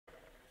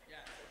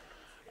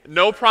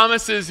No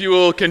promises you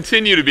will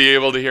continue to be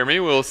able to hear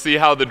me. We'll see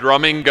how the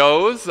drumming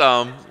goes.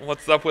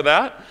 What's up with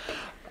that?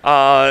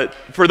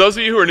 For those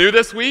of you who are new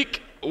this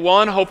week,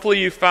 one, hopefully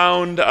you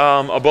found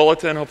a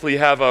bulletin. Hopefully you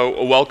have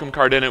a welcome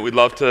card in it. We'd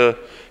love to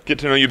get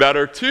to know you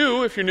better.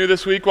 Two, if you're new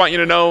this week, want you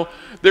to know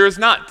there is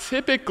not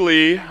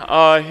typically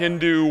a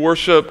Hindu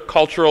worship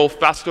cultural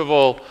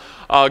festival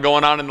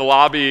going on in the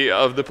lobby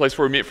of the place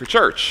where we meet for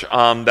church.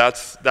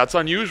 That's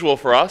unusual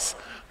for us.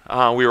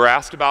 We were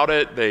asked about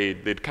it.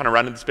 They'd kind of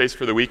rented the space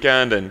for the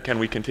weekend, and can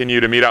we continue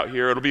to meet out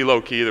here? It'll be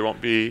low key. There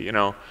won't be,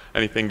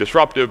 anything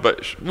disruptive,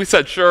 but we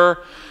said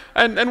sure,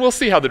 and we'll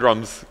see how the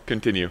drums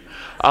continue.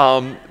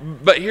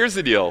 But here's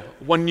the deal.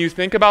 When you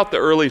think about the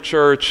early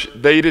church,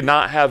 they did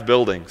not have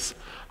buildings.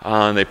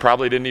 They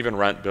probably didn't even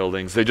rent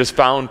buildings. They just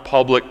found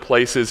public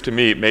places to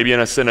meet, maybe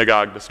in a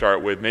synagogue to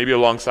start with, maybe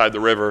alongside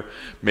the river,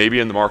 maybe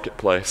in the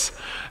marketplace.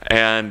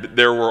 And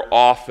there were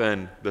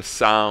often the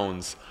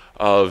sounds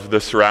of the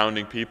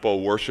surrounding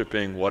people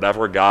worshiping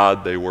whatever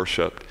God they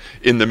worshiped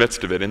in the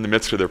midst of it, in the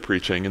midst of their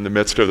preaching, in the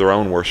midst of their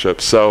own worship.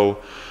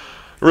 So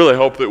I really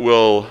hope that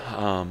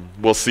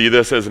we'll see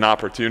this as an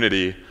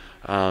opportunity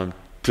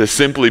to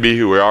simply be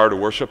who we are, to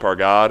worship our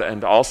God,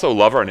 and to also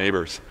love our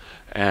neighbors,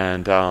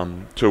 and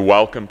to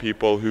welcome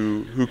people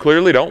who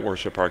clearly don't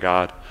worship our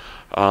God,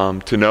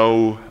 to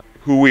know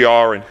who we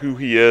are and who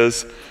He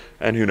is,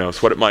 and who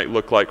knows what it might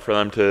look like for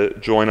them to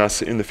join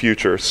us in the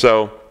future.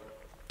 So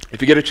if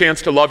you get a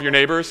chance to love your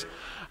neighbors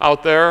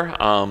out there,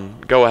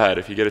 go ahead.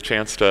 If you get a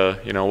chance to,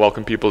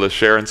 welcome people to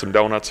share in some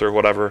donuts or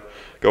whatever,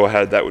 go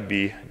ahead. That would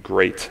be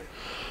great.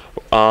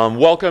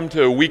 Welcome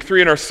to week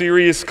 3 in our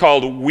series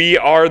called We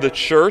Are the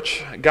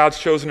Church, God's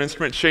Chosen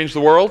Instrument to Change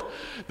the World.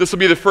 This will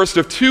be the first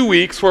of 2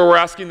 weeks where we're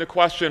asking the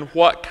question,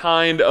 what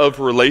kind of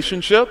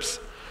relationships,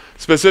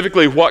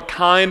 specifically what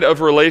kind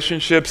of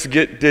relationships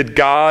did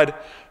God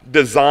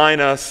design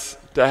us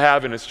to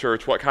have in His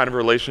church? What kind of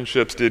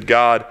relationships did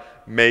God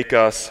make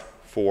us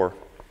for?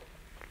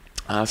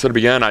 So to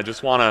begin, I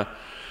just want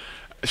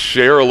to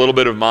share a little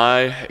bit of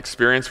my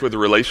experience with the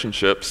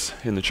relationships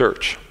in the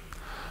church.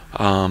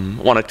 I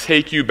want to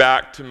take you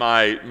back to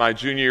my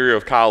junior year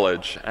of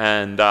college,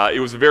 and it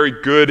was a very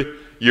good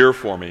year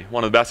for me,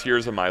 one of the best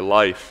years of my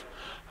life.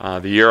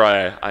 The year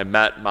I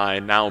met my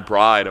now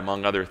bride,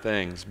 among other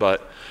things.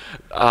 But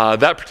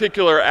that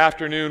particular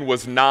afternoon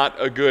was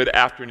not a good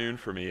afternoon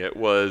for me.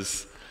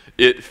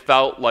 It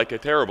felt like a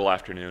terrible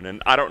afternoon,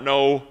 and I don't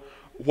know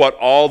what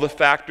all the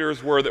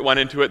factors were that went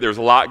into it. There's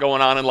a lot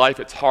going on in life.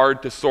 It's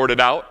hard to sort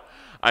it out.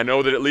 I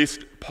know that at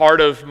least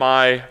part of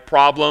my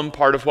problem,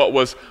 part of what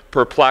was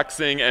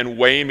perplexing and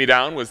weighing me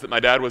down, was that my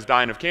dad was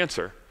dying of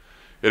cancer.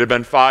 It had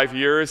been 5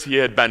 years he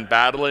had been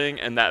battling,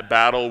 and that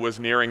battle was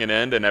nearing an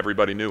end, and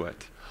everybody knew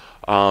it.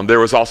 There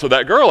was also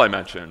that girl I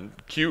mentioned,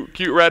 cute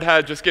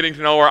redhead, just getting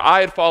to know her.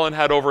 I had fallen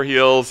head over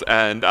heels,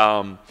 and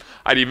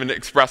I'd even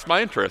expressed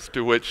my interest,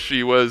 to which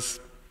she was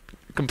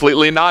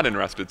completely not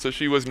interested. So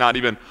she was not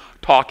even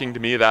talking to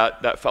me.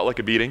 That felt like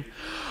a beating.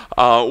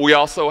 We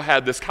also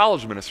had this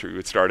college ministry we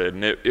had started,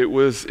 and it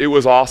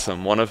was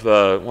awesome. One of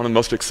the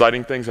most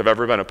exciting things I've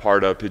ever been a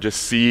part of, to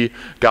just see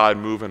God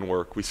move and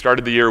work. We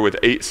started the year with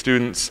 8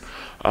 students.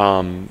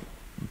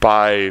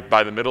 By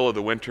the middle of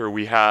the winter,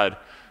 we had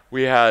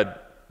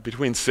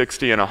between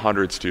 60 and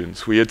 100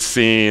 students. We had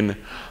seen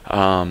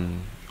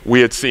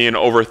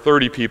over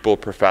 30 people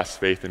profess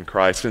faith in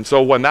Christ. And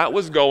so when that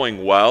was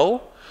going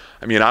well,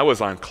 I was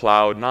on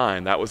cloud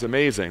 9. That was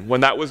amazing. When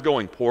that was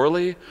going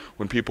poorly,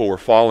 when people were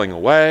falling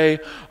away,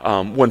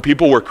 when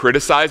people were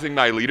criticizing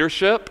my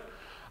leadership,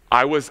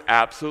 I was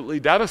absolutely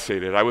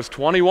devastated. I was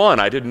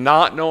 21. I did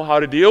not know how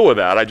to deal with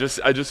that. I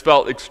just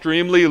felt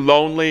extremely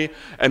lonely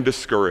and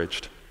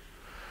discouraged.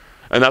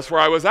 And that's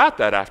where I was at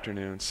that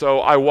afternoon. So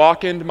I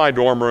walk into my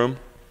dorm room,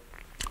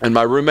 and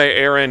my roommate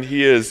Aaron,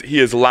 he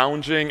is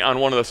lounging on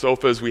one of the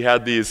sofas. We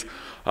had these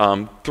 3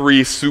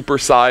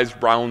 supersized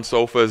brown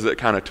sofas that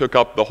kind of took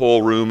up the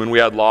whole room, and we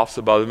had lofts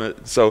above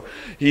it. So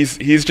he's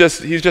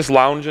just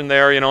lounging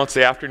there. It's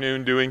the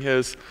afternoon, doing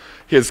his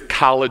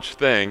college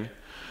thing.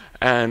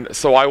 And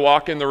so I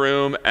walk in the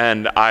room,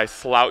 and I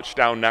slouch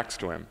down next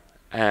to him,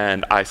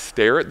 and I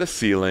stare at the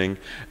ceiling,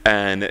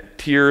 and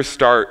tears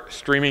start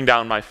streaming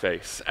down my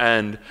face.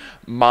 And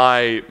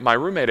my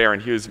roommate Aaron,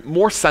 he was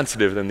more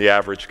sensitive than the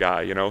average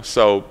guy,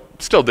 so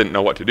still didn't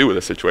know what to do with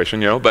the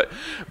situation,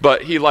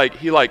 but he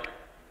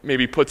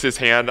maybe puts his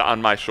hand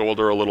on my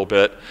shoulder a little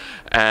bit,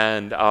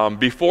 and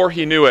before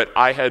he knew it,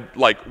 I had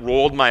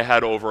rolled my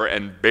head over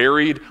and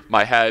buried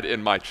my head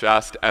in my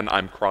chest, and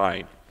I'm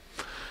crying.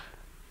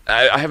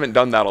 I haven't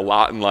done that a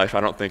lot in life. I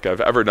don't think I've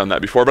ever done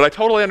that before, but I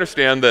totally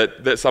understand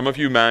that some of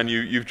you men,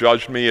 you've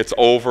judged me. It's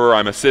over.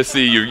 I'm a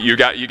sissy. You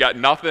got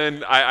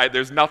nothing.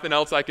 There's nothing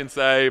else I can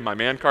say. My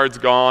man card's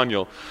gone.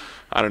 You'll,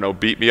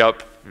 beat me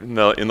up in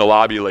the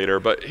lobby later.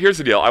 But here's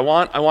the deal. I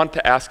want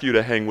to ask you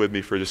to hang with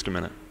me for just a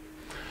minute.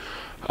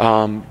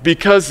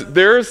 Because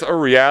there's a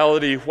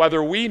reality,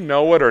 whether we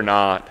know it or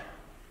not,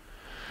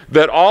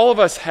 that all of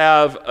us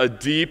have a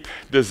deep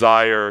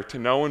desire to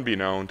know and be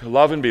known, to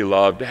love and be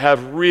loved, to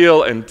have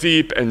real and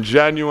deep and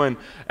genuine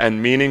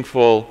and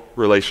meaningful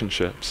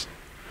relationships.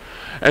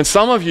 And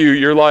some of you,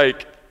 you're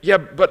like, yeah,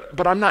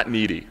 but I'm not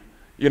needy.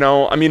 You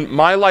know, I mean,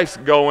 my life's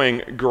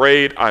going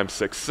great. I'm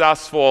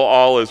successful.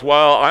 All is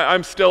well.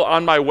 I'm still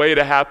on my way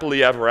to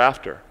happily ever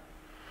after.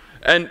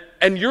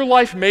 And your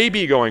life may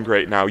be going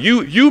great now.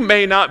 You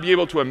may not be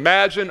able to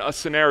imagine a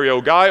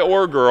scenario, guy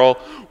or girl,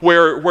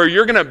 where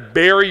you're going to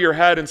bury your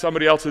head in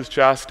somebody else's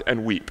chest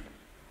and weep.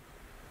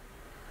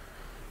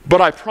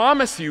 But I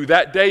promise you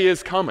that day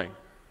is coming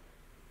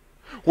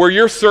where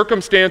your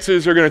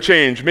circumstances are going to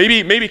change.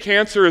 Maybe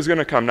cancer is going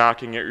to come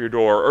knocking at your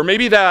door, or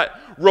maybe that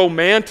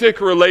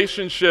romantic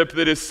relationship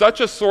that is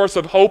such a source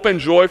of hope and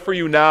joy for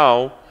you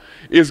now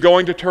is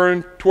going to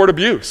turn toward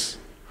abuse.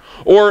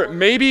 Or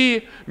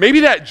maybe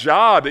that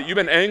job that you've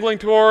been angling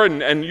toward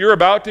and you're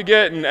about to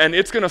get and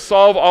it's going to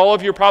solve all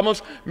of your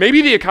problems,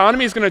 maybe the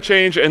economy is going to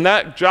change and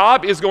that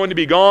job is going to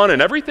be gone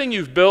and everything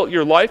you've built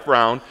your life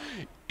around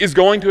is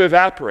going to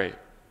evaporate.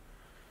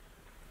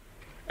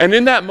 And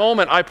in that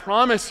moment, I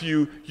promise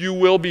you, you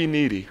will be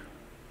needy.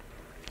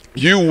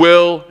 You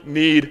will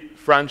need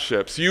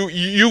friendships.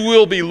 You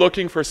will be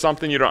looking for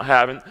something you don't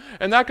have.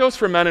 And that goes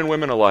for men and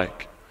women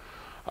alike.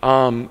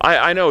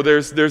 I know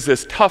there's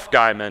this tough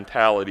guy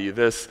mentality,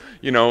 this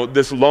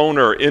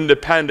loner,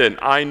 independent,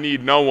 I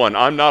need no one,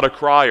 I'm not a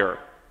crier.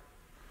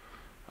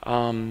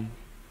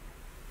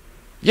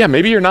 Yeah,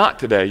 maybe you're not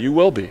today, you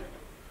will be.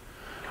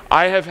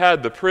 I have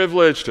had the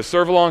privilege to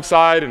serve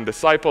alongside and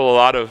disciple a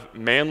lot of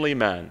manly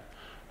men,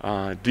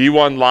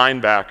 D1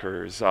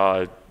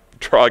 linebackers,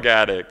 drug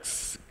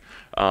addicts,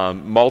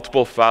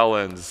 multiple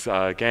felons,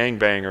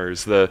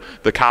 gangbangers,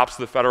 the cops,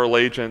 the federal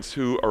agents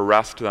who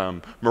arrest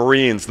them,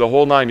 Marines, the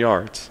whole 9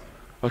 yards,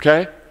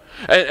 okay?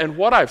 And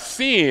what I've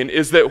seen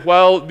is that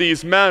while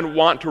these men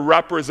want to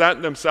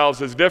represent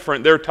themselves as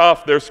different, they're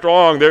tough, they're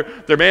strong,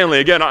 they're manly.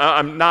 Again,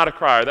 I'm not a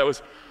crier. That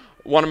was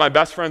one of my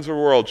best friends in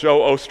the world, Joe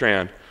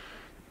Ostrand.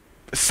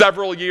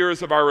 Several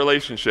years of our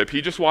relationship,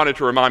 he just wanted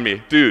to remind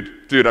me,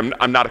 dude,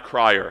 I'm not a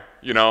crier.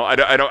 You know, I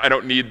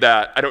don't need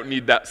that. I don't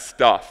need that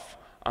stuff.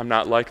 I'm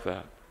not like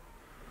that.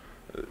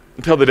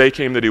 Until the day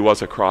came that he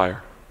was a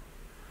crier.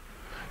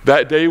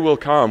 That day will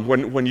come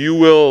when you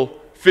will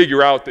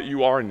figure out that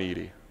you are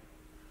needy.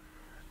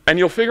 And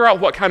you'll figure out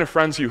what kind of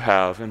friends you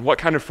have and what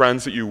kind of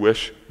friends that you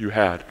wish you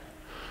had.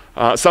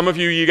 Some of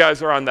you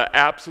guys are on the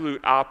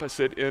absolute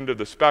opposite end of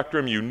the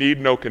spectrum. You need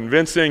no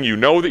convincing. You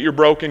know that you're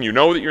broken. You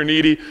know that you're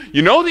needy.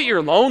 You know that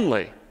you're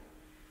lonely.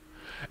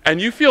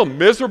 And you feel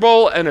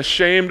miserable and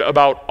ashamed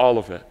about all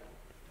of it.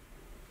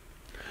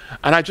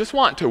 And I just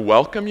want to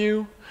welcome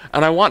you,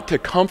 and I want to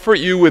comfort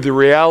you with the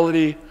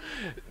reality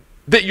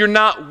that you're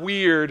not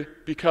weird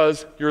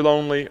because you're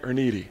lonely or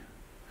needy.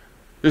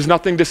 There's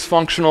nothing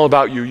dysfunctional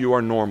about you. You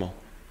are normal.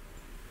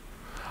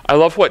 I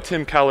love what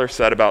Tim Keller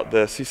said about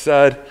this. He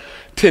said,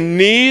 to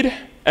need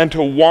and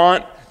to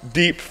want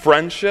deep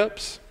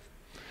friendships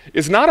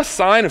is not a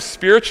sign of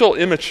spiritual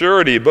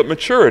immaturity, but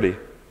maturity.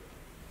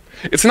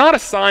 It's not a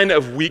sign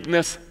of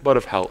weakness, but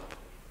of help.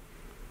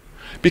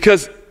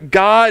 Because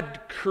God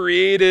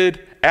created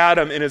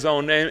Adam in his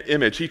own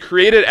image. He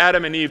created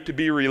Adam and Eve to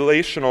be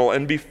relational,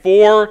 and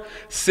before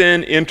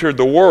sin entered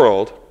the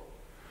world,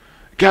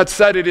 God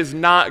said it is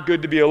not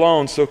good to be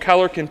alone. So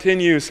Keller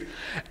continues,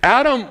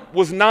 Adam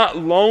was not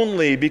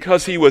lonely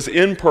because he was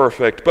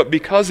imperfect, but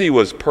because he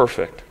was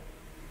perfect.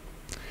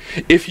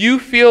 If you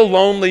feel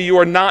lonely, you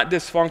are not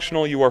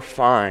dysfunctional, you are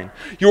fine.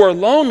 You are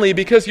lonely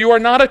because you are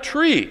not a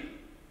tree.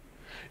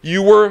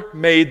 You were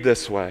made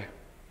this way.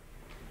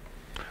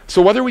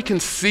 So whether we can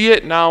see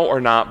it now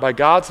or not, by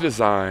God's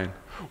design,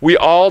 we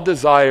all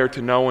desire to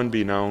know and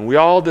be known. We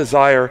all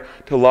desire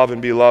to love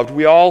and be loved.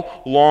 We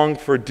all long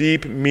for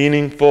deep,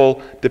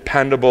 meaningful,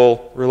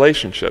 dependable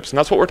relationships. And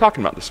that's what we're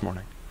talking about this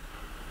morning.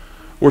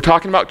 We're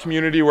talking about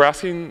community. We're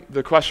asking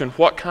the question,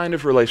 what kind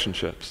of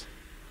relationships?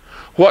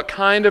 What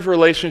kind of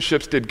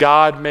relationships did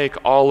God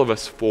make all of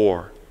us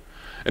for?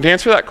 And to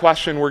answer that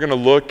question, we're going to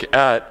look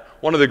at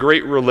one of the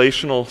great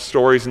relational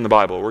stories in the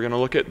Bible. We're going to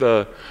look at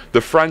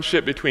the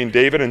friendship between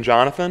David and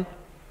Jonathan.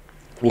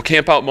 We'll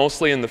camp out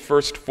mostly in the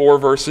first 4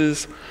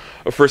 verses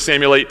of 1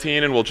 Samuel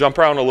 18, and we'll jump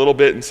around a little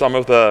bit in some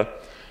of the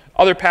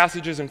other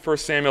passages in 1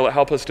 Samuel that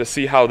help us to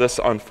see how this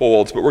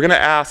unfolds. But we're going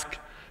to ask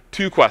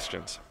 2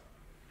 questions.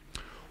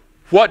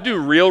 What do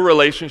real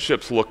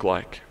relationships look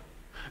like?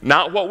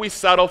 Not what we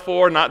settle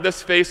for, not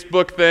this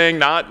Facebook thing,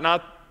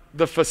 not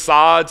the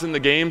facades and the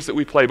games that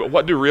we play, but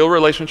what do real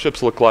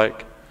relationships look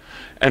like?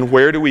 And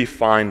where do we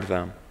find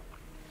them?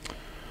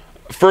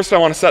 First, I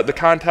want to set the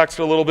context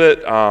a little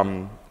bit.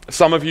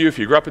 Some of you, if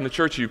you grew up in the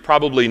church, you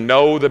probably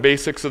know the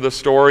basics of the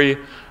story.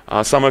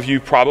 Some of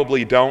you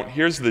probably don't.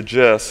 Here's the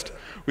gist.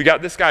 We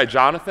got this guy,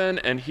 Jonathan,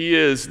 and he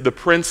is the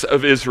prince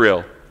of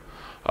Israel.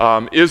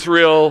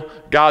 Israel,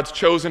 God's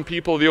chosen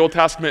people of the Old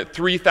Testament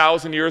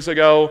 3,000 years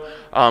ago.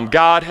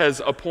 God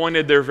has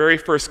appointed their very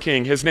first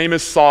king. His name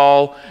is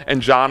Saul,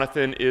 and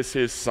Jonathan is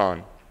his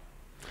son.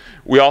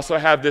 We also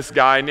have this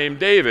guy named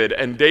David,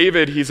 and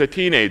David, he's a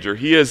teenager.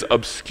 He is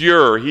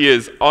obscure, he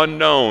is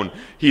unknown,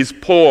 he's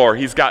poor,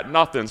 he's got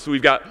nothing. So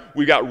we've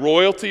got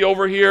royalty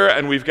over here,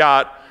 and we've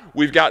got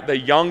the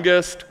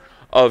youngest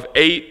of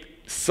 8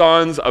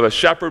 sons of a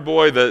shepherd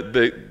boy,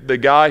 the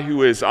guy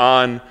who is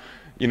on,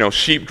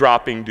 sheep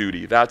dropping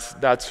duty.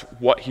 That's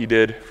what he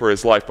did for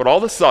his life. But all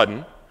of a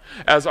sudden,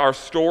 as our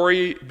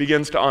story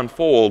begins to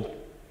unfold,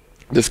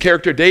 this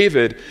character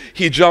David,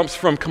 he jumps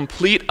from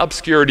complete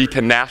obscurity to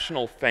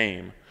national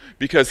fame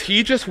because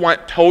he just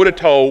went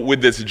toe-to-toe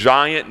with this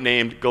giant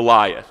named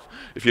Goliath.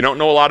 If you don't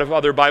know a lot of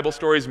other Bible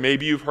stories,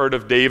 maybe you've heard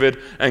of David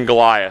and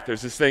Goliath.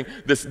 There's this thing,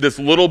 this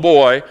little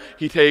boy,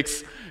 he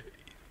takes,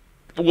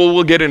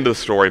 we'll get into the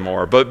story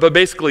more, but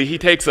basically he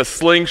takes a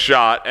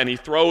slingshot and he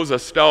throws a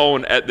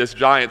stone at this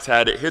giant's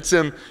head. It hits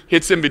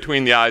him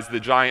between the eyes. The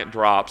giant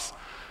drops.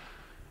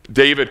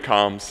 David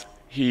comes.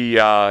 He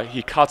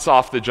cuts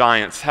off the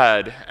giant's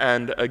head,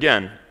 and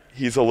again,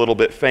 he's a little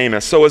bit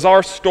famous. So as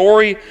our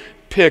story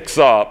picks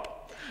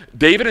up,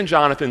 David and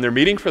Jonathan, they're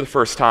meeting for the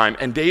first time,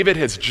 and David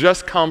has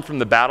just come from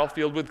the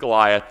battlefield with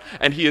Goliath,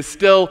 and he is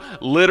still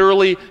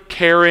literally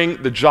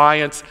carrying the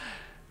giant's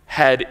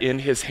head in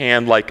his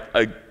hand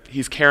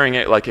he's carrying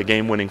it like a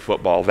game-winning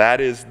football. That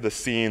is the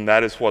scene.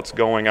 That is what's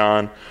going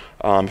on.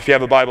 If you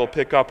have a Bible,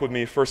 pick up with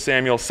me 1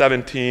 Samuel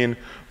 17,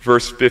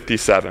 verse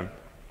 57.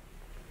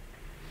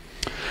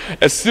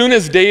 As soon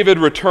as David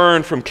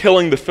returned from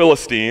killing the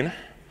Philistine,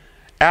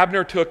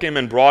 Abner took him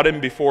and brought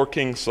him before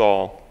King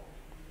Saul,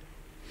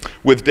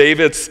 with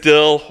David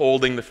still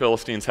holding the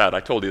Philistine's head. I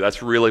told you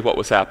that's really what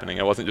was happening.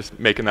 I wasn't just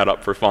making that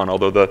up for fun,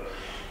 although the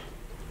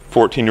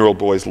 14-year-old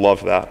boys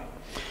love that.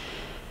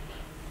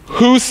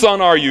 "Whose son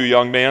are you,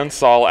 young man?"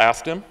 Saul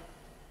asked him.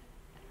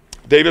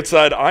 David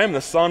said, "I am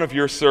the son of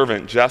your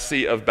servant,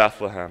 Jesse of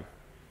Bethlehem."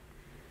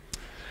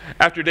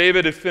 After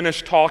David had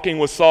finished talking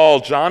with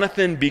Saul,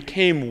 Jonathan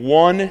became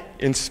one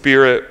in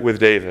spirit with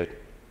David,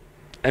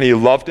 and he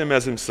loved him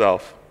as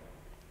himself.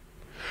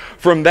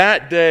 From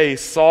that day,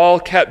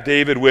 Saul kept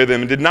David with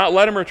him and did not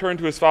let him return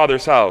to his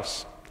father's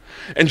house.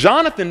 And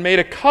Jonathan made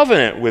a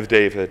covenant with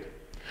David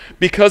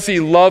because he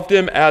loved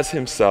him as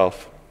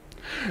himself.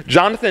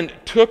 Jonathan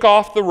took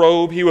off the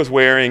robe he was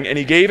wearing, and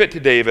he gave it to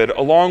David,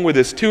 along with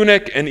his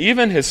tunic and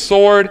even his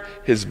sword,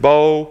 his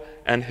bow,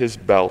 and his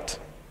belt.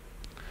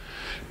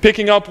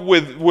 Picking up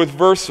with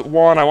verse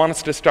 1, I want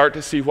us to start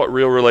to see what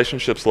real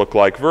relationships look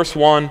like. Verse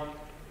 1,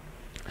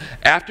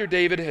 after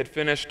David had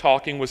finished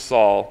talking with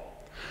Saul,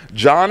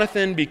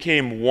 Jonathan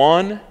became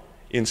one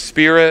in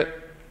spirit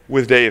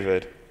with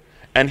David,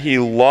 and he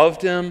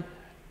loved him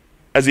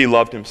as he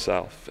loved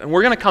himself. And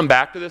we're going to come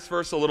back to this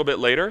verse a little bit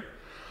later,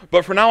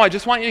 but for now I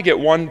just want you to get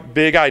one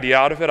big idea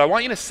out of it. I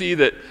want you to see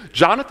that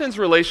Jonathan's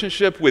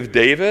relationship with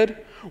David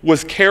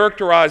was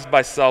characterized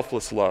by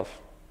selfless love.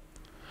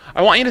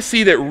 I want you to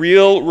see that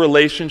real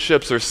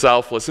relationships are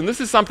selfless. And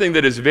this is something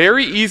that is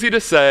very easy to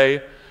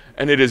say,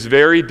 and it is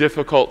very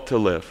difficult to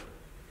live.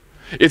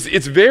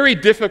 It's very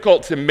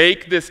difficult to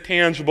make this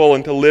tangible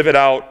and to live it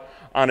out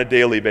on a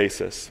daily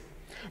basis.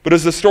 But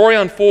as the story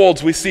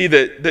unfolds, we see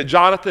that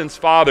Jonathan's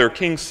father,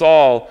 King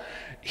Saul,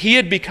 he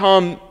had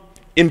become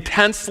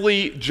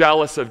intensely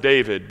jealous of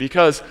David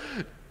because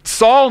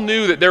Saul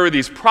knew that there were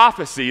these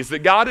prophecies that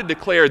God had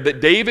declared that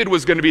David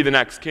was going to be the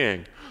next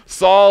king.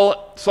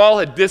 Saul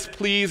had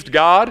displeased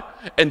God,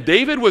 and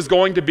David was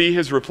going to be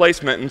his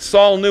replacement, and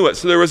Saul knew it.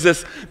 So there was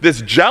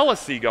this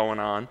jealousy going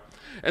on.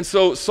 And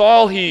so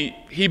Saul, he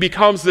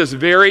becomes this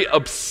very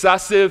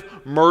obsessive,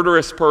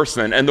 murderous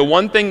person. And the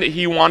one thing that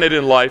he wanted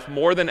in life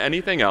more than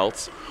anything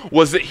else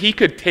was that he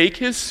could take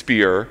his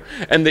spear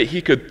and that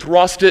he could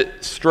thrust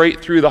it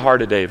straight through the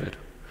heart of David.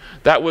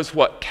 That was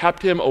what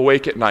kept him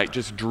awake at night,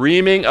 just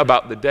dreaming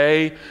about the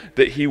day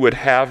that he would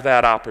have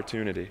that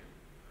opportunity.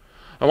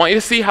 I want you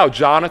to see how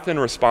Jonathan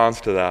responds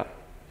to that.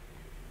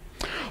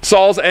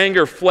 Saul's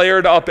anger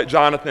flared up at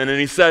Jonathan, and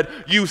he said,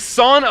 "You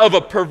son of a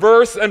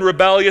perverse and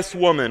rebellious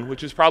woman,"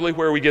 which is probably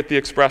where we get the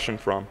expression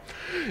from.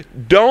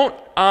 "Don't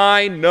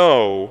I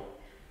know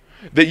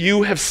that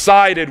you have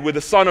sided with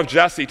the son of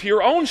Jesse to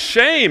your own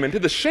shame and to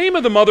the shame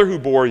of the mother who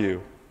bore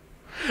you?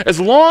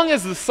 As long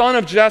as the son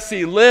of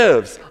Jesse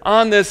lives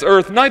on this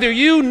earth, neither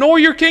you nor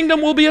your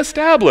kingdom will be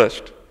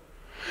established.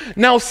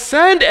 Now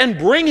send and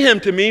bring him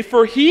to me,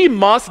 for he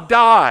must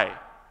die."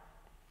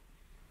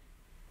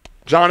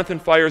 Jonathan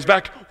fires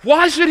back,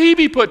 "Why should he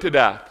be put to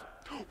death?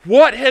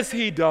 What has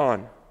he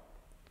done?"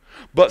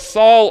 But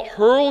Saul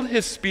hurled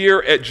his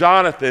spear at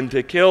Jonathan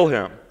to kill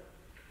him.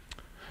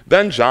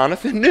 Then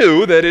Jonathan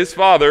knew that his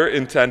father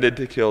intended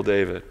to kill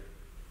David.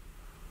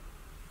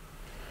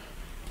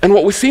 And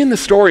what we see in the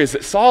story is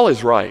that Saul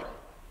is right.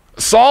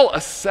 Saul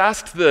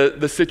assessed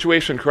the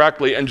situation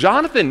correctly, and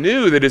Jonathan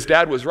knew that his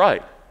dad was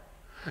right.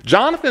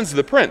 Jonathan's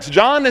the prince.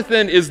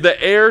 Jonathan is the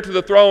heir to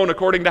the throne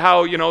according to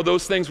how,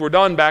 those things were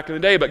done back in the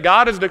day. But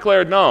God has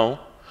declared, no,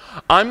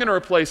 I'm going to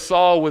replace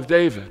Saul with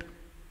David.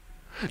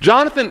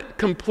 Jonathan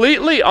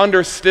completely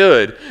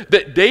understood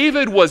that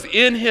David was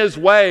in his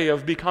way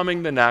of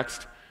becoming the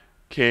next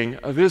king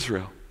of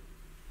Israel.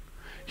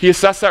 he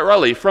assessed that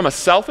rightly. From a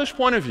selfish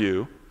point of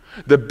view,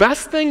 the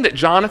best thing that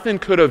Jonathan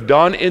could have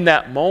done in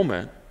that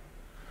moment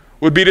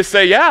would be to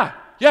say, yeah,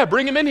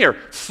 bring him in here.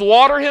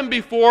 Slaughter him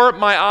before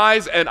my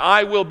eyes, and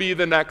I will be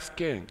the next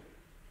king.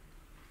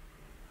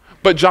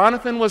 But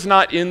Jonathan was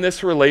not in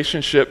this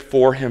relationship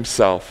for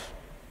himself.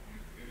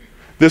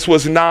 This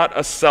was not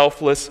a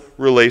selfless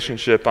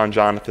relationship on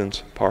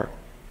Jonathan's part.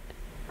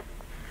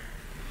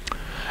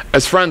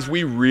 As friends,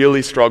 we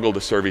really struggle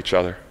to serve each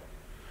other.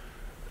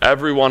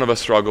 Every one of us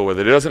struggle with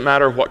it. It doesn't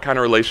matter what kind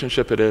of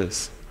relationship it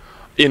is.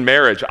 In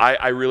marriage,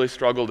 I really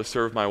struggle to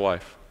serve my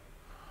wife.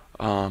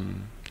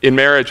 In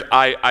marriage,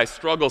 I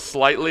struggle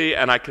slightly,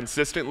 and I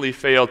consistently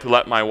fail to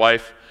let my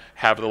wife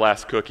have the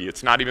last cookie.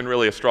 It's not even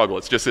really a struggle.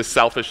 It's just this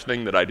selfish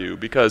thing that I do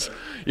because,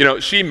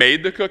 she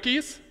made the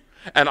cookies,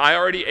 and I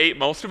already ate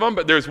most of them,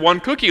 but there's one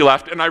cookie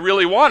left, and I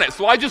really want it,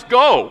 so I just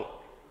go.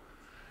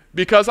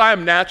 Because I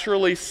am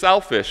naturally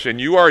selfish, and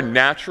you are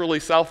naturally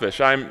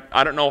selfish.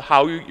 I don't know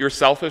how your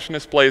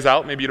selfishness plays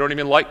out. Maybe you don't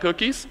even like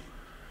cookies,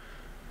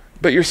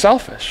 but you're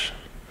selfish.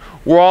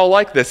 We're all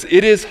like this.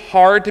 It is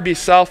hard to be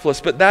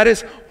selfless, but that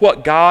is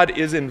what God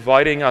is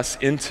inviting us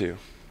into.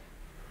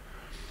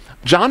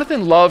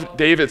 Jonathan loved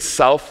David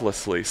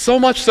selflessly, so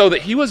much so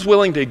that he was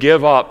willing to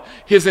give up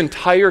his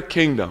entire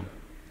kingdom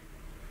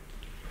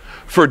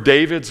for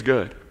David's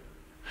good.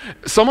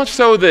 So much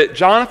so that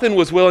Jonathan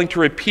was willing to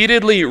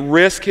repeatedly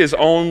risk his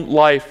own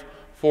life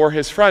for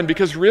his friend,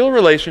 because real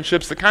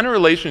relationships, the kind of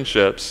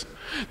relationships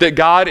that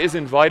God is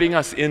inviting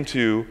us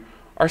into,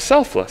 are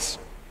selfless.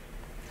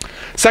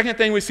 Second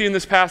thing we see in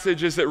this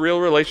passage is that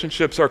real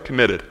relationships are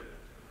committed.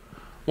 I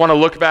want to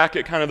look back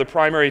at kind of the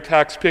primary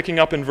text, picking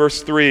up in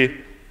verse 3.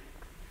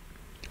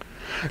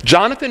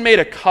 Jonathan made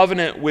a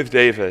covenant with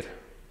David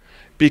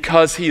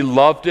because he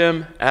loved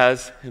him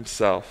as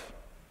himself.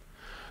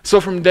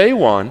 So from day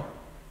one,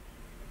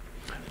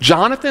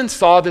 Jonathan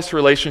saw this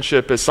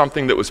relationship as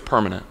something that was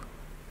permanent.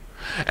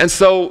 And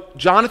so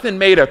Jonathan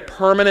made a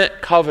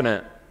permanent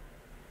covenant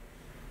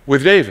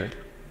with David.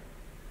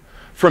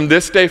 From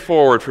this day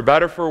forward, for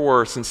better, for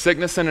worse, in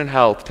sickness and in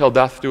health, till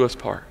death do us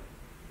part.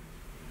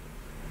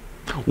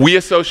 We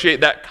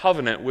associate that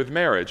covenant with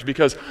marriage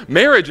because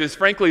marriage is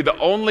frankly the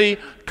only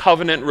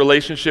covenant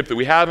relationship that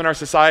we have in our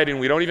society, and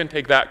we don't even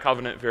take that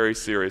covenant very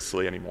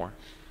seriously anymore.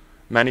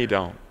 Many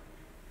don't.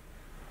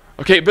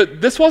 Okay,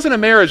 but this wasn't a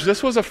marriage,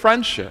 this was a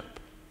friendship.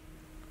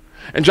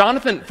 And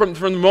Jonathan, from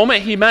the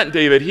moment he met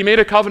David, he made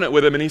a covenant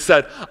with him and he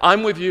said,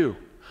 I'm with you.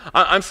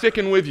 I'm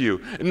sticking with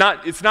you.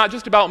 It's not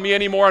just about me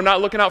anymore. I'm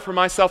not looking out for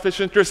my selfish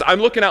interests. I'm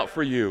looking out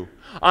for you.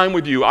 I'm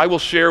with you. I will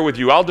share with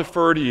you. I'll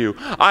defer to you.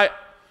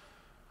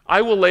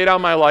 I will lay down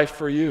my life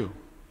for you.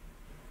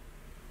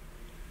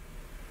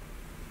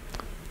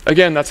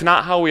 Again, that's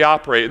not how we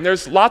operate. And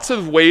there's lots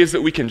of ways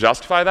that we can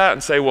justify that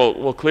and say,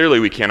 well, clearly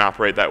we can't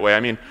operate that way. I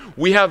mean,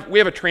 we have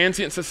a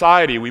transient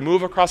society. We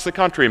move across the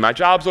country. My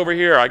job's over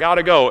here. I got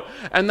to go.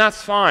 And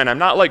that's fine. I'm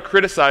not like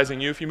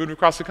criticizing you if you moved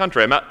across the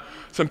country. I met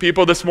some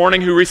people this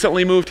morning who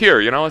recently moved here.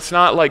 It's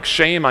not like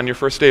shame on your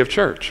first day of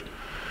church.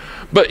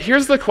 But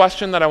here's the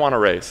question that I want to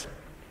raise.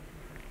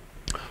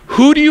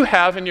 Who do you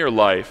have in your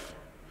life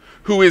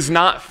who is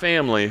not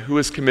family, who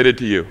is committed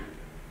to you?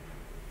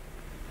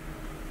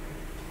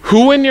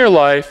 Who in your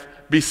life,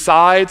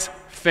 besides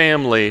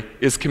family,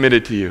 is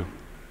committed to you?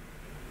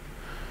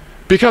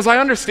 Because I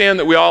understand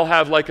that we all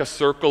have like a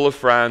circle of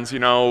friends.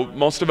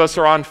 Most of us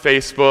are on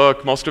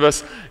Facebook. Most of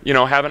us,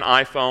 have an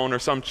iPhone or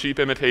some cheap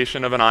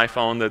imitation of an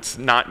iPhone that's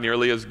not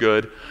nearly as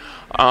good.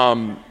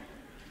 In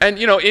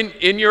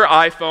your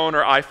iPhone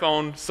or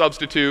iPhone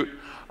substitute,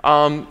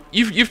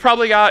 you've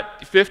probably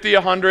got 50,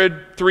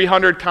 100,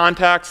 300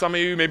 contacts. Some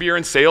of you, maybe you're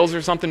in sales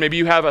or something. Maybe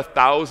you have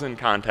 1,000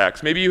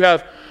 contacts. Maybe you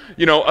have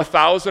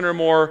 1,000 or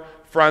more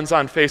friends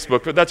on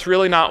Facebook, but that's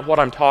really not what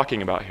I'm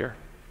talking about here.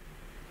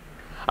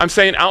 I'm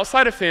saying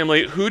outside of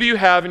family, who do you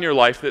have in your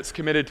life that's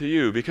committed to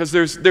you? Because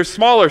there's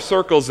smaller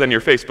circles than your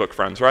Facebook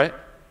friends, right?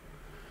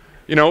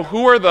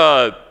 Who are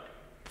the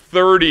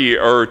 30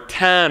 or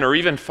 10 or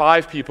even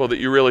 5 people that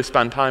you really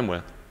spend time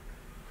with?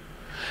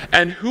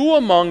 And who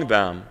among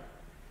them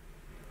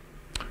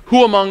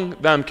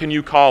can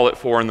you call at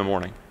 4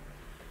 a.m?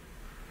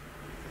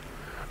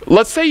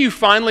 Let's say you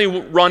finally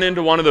run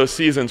into one of those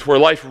seasons where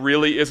life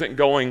really isn't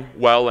going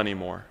well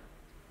anymore.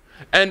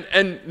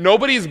 And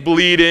nobody's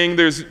bleeding,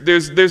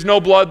 there's no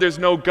blood, there's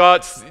no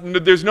guts,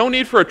 there's no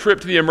need for a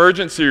trip to the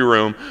emergency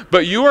room,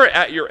 but you are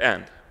at your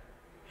end.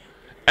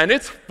 And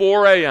it's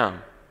 4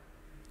 a.m.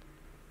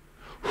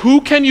 Who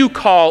can you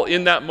call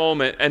in that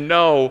moment and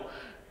know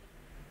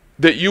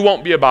that you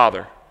won't be a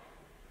bother?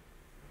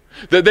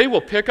 That they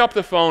will pick up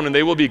the phone and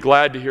they will be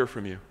glad to hear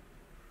from you.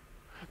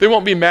 They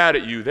won't be mad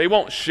at you. They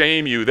won't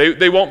shame you.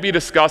 They won't be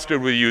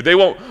disgusted with you. They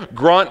won't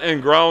grunt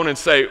and groan and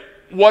say,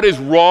 what is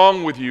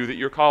wrong with you that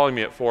you're calling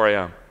me at 4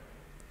 a.m.?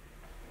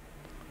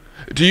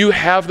 Do you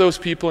have those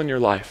people in your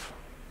life?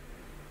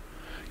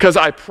 Because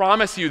I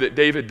promise you that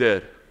David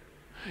did.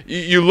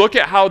 You look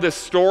at how this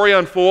story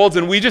unfolds,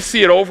 and we just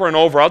see it over and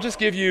over. I'll just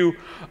give you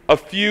a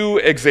few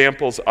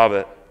examples of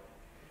it.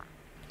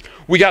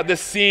 We got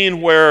this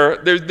scene where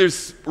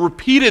there's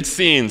repeated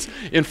scenes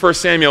in 1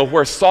 Samuel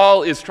where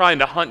Saul is trying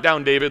to hunt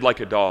down David like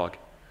a dog.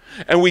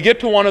 And we get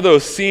to one of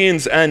those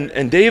scenes,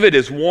 and David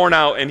is worn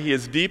out, and he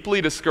is deeply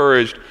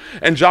discouraged.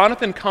 And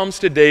Jonathan comes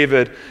to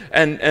David,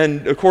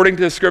 and according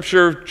to the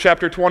scripture,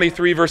 chapter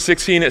 23, verse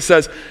 16, it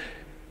says,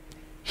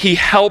 he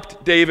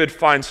helped David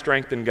find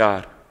strength in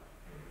God.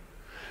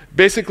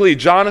 Basically,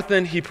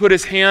 Jonathan, he put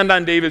his hand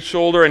on David's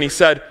shoulder, and he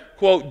said,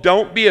 quote,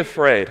 "Don't be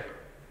afraid.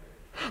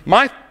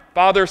 My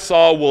father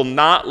Saul will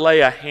not lay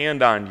a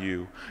hand on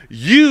you.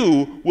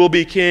 You will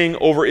be king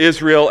over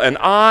Israel, and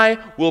I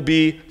will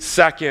be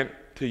second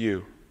to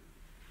you."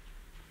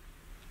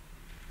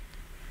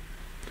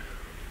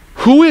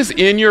 Who is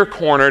in your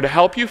corner to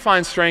help you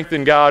find strength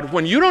in God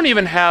when you don't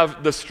even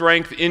have the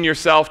strength in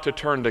yourself to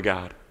turn to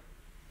God?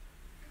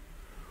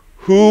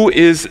 Who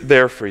is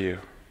there for you?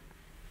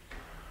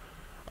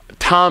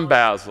 Tom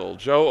Basil,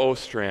 Joe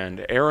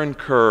Ostrand, Aaron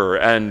Kerr,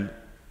 and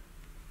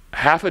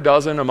half a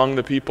dozen among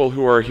the people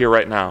who are here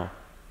right now.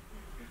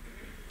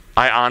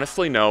 I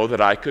honestly know that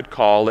I could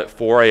call at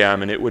 4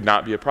 a.m. and it would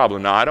not be a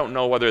problem. Now, I don't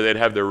know whether they'd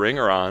have their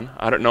ringer on.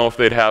 I don't know if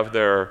they'd have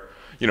their,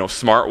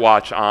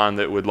 smartwatch on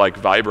that would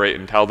vibrate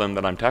and tell them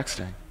that I'm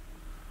texting.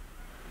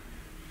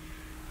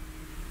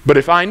 But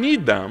if I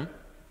need them,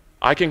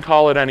 I can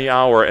call at any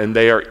hour, and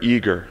they are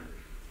eager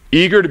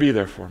to be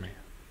there for me.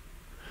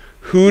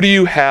 Who do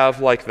you have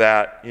like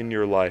that in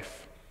your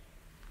life?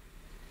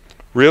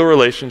 Real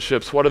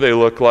relationships, what do they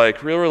look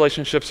like? Real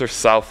relationships are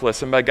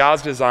selfless, and by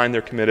God's design,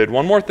 they're committed.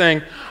 One more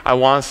thing I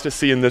want us to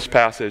see in this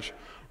passage.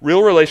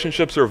 Real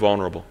relationships are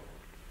vulnerable.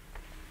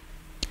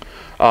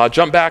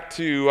 Jump back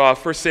to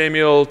 1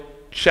 Samuel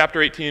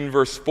chapter 18,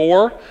 verse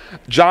 4.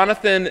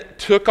 Jonathan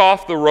took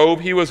off the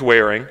robe he was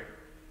wearing,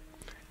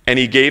 and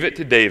he gave it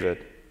to David,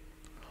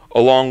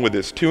 along with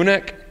his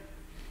tunic,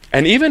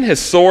 and even his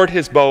sword,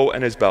 his bow,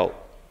 and his belt.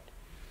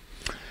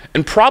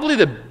 And probably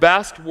the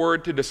best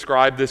word to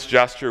describe this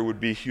gesture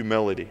would be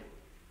humility.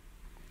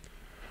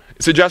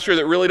 It's a gesture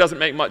that really doesn't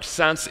make much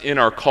sense in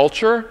our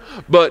culture,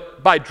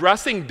 but by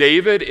dressing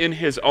David in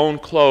his own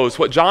clothes,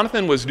 what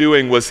Jonathan was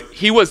doing was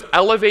he was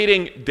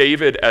elevating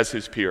David as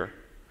his peer.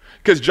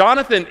 Because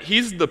Jonathan,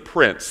 he's the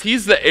prince.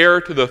 He's the heir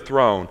to the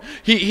throne.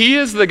 He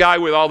is the guy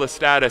with all the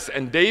status,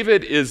 and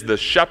David is the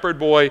shepherd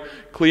boy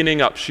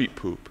cleaning up sheep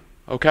poop.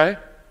 Okay?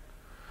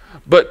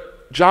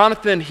 But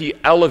Jonathan, he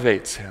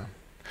elevates him.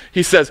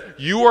 He says,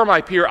 "You are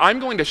my peer. I'm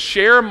going to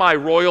share my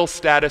royal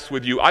status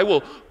with you. I will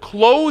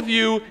clothe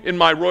you in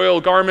my royal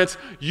garments.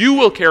 You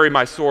will carry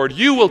my sword.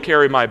 You will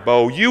carry my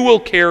bow. You will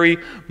carry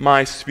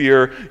my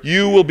spear.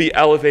 You will be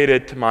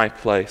elevated to my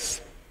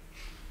place."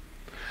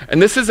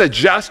 And this is a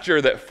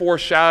gesture that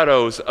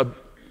foreshadows a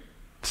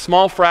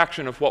small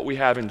fraction of what we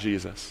have in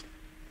Jesus.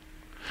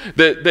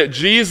 That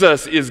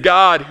Jesus is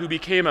God who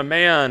became a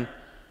man,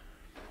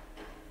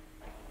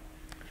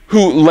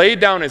 who laid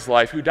down his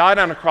life, who died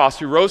on a cross,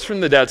 who rose from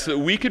the dead so that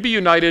we could be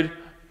united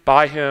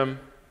by him,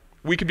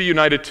 we could be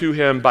united to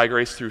him by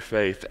grace through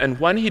faith. And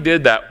when he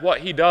did that,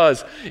 what he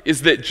does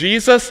is that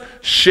Jesus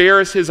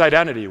shares his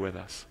identity with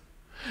us.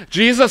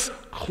 Jesus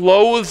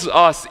clothes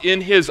us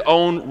in his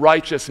own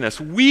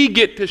righteousness. We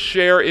get to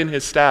share in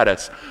his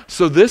status.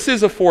 So this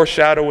is a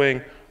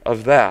foreshadowing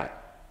of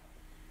that.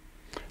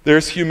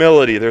 There's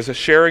humility, there's a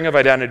sharing of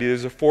identity,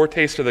 there's a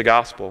foretaste of the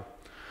gospel.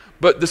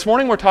 But this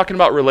morning we're talking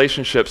about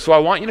relationships, so I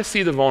want you to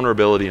see the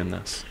vulnerability in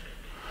this.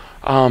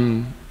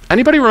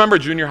 Anybody remember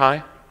junior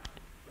high?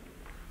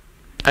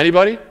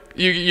 Anybody?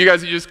 You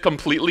guys, you just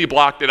completely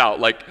blocked it out.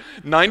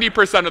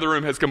 90% of the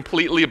room has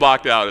completely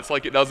blocked it out. It's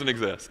like it doesn't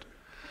exist.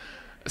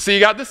 So you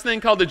got this thing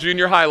called the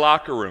junior high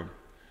locker room.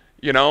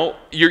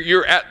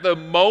 You're at the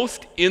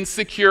most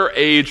insecure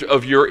age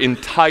of your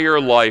entire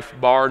life,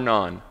 bar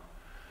none.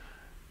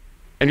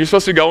 And you're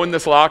supposed to go in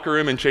this locker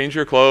room and change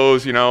your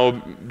clothes,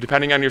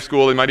 depending on your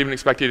school. They might even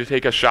expect you to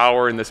take a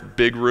shower in this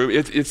big room.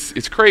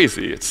 It's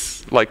crazy.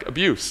 It's like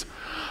abuse.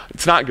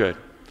 It's not good.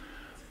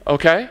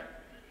 Okay?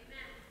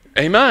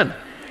 Amen.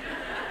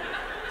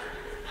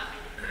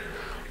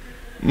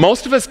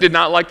 Most of us did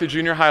not like the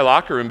junior high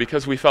locker room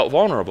because we felt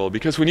vulnerable.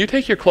 Because when you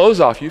take your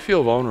clothes off, you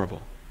feel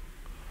vulnerable.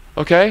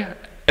 Okay?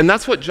 And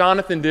that's what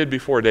Jonathan did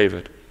before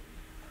David.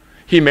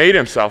 He made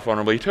himself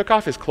vulnerable. He took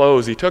off his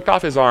clothes. He took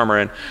off his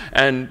armor.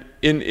 And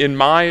in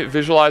my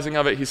visualizing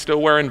of it, he's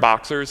still wearing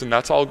boxers, and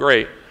that's all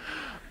great.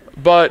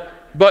 But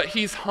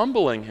he's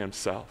humbling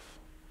himself.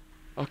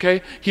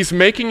 Okay? He's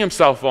making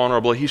himself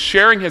vulnerable. He's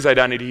sharing his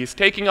identity. He's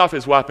taking off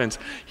his weapons.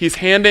 He's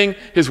handing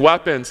his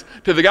weapons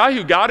to the guy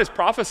who God has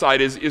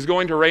prophesied is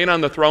going to reign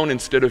on the throne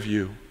instead of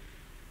you.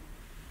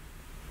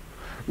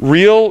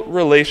 Real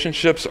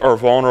relationships are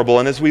vulnerable.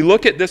 And as we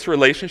look at this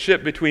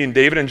relationship between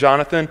David and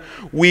Jonathan,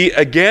 we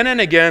again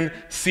and again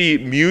see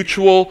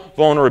mutual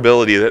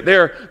vulnerability. That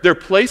they're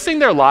placing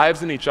their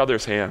lives in each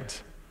other's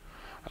hands.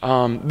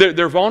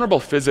 They're vulnerable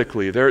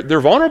physically.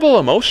 They're vulnerable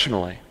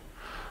emotionally.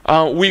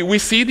 We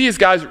see these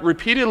guys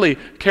repeatedly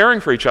caring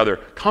for each other,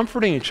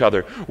 comforting each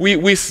other.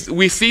 We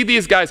see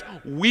these guys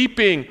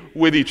weeping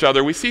with each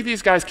other. We see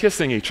these guys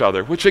kissing each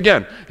other, which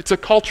again, it's a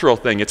cultural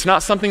thing. It's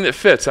not something that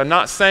fits. I'm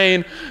not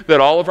saying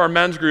that all of our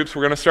men's groups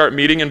we're going to start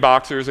meeting in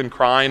boxers and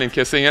crying and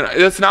kissing. And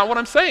that's not what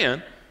I'm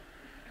saying.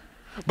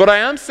 But I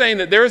am saying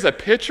that there is a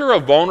picture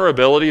of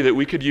vulnerability that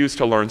we could use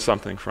to learn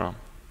something from.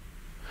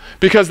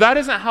 Because that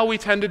isn't how we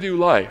tend to do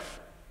life.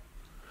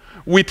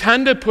 We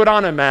tend to put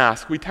on a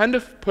mask. We tend to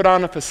put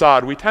on a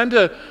facade. We tend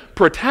to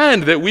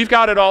pretend that we've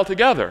got it all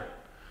together.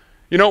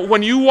 You know,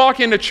 when you walk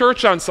into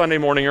church on Sunday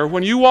morning or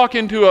when you walk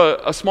into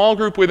a small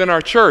group within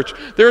our church,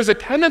 there's a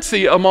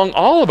tendency among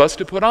all of us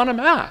to put on a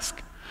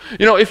mask.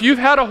 You know, if you've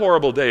had a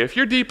horrible day, if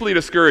you're deeply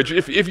discouraged,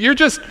 if you're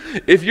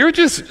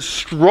just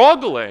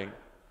struggling,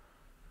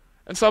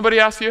 and somebody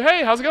asks you,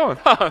 hey, how's it going?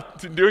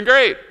 Doing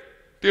great.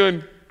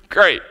 Doing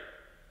great.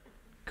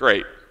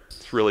 Great.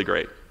 It's really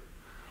great.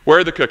 Where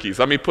are the cookies?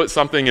 Let me put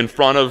something in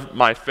front of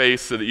my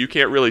face so that you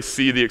can't really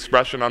see the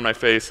expression on my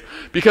face,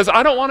 because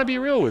I don't want to be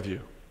real with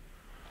you.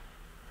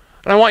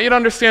 And I want you to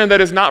understand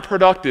that is not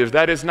productive.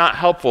 That is not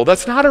helpful.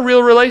 That's not a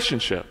real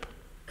relationship.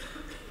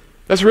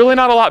 That's really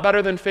not a lot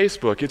better than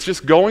Facebook. It's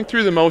just going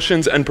through the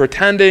motions and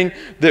pretending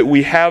that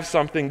we have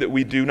something that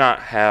we do not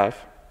have.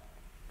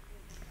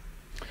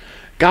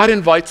 God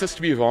invites us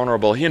to be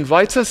vulnerable. He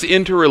invites us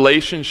into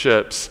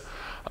relationships.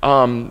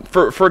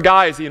 For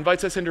guys, he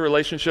invites us into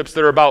relationships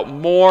that are about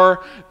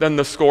more than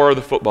the score of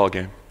the football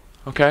game.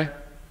 Okay?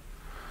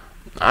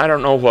 I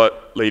don't know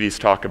what ladies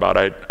talk about.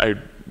 I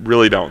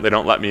really don't. They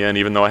don't let me in,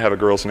 even though I have a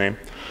girl's name.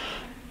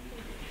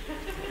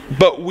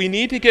 But we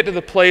need to get to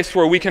the place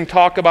where we can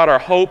talk about our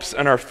hopes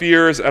and our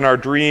fears and our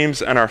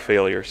dreams and our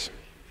failures.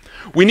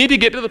 We need to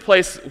get to the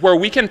place where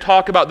we can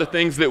talk about the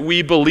things that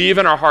we believe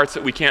in our hearts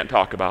that we can't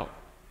talk about.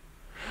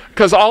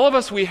 Because all of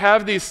us, we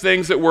have these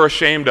things that we're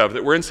ashamed of,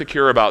 that we're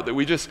insecure about, that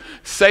we just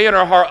say in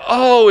our heart,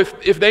 oh,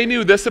 if they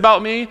knew this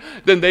about me,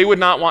 then they would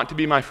not want to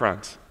be my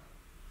friends.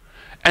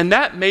 And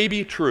that may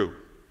be true.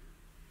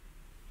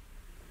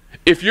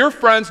 If your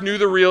friends knew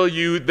the real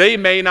you, they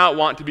may not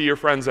want to be your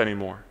friends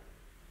anymore.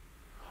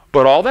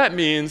 But all that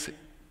means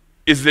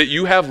is that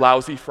you have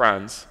lousy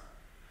friends,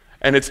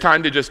 and it's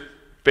time to just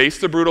face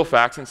the brutal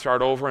facts and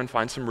start over and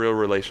find some real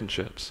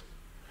relationships.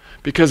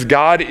 Because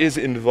God is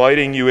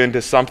inviting you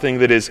into something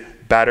that is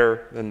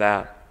better than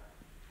that.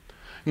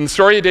 In the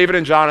story of David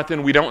and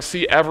Jonathan, we don't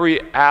see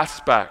every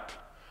aspect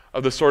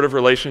of the sort of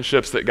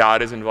relationships that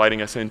God is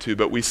inviting us into,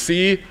 but we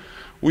see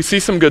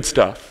some good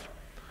stuff.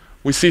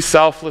 We see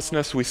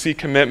selflessness, we see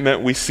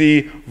commitment, we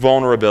see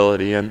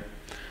vulnerability. And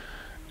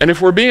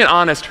if we're being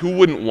honest, who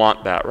wouldn't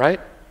want that,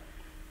 right?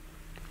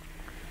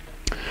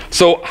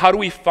 So how do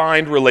we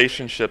find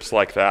relationships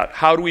like that?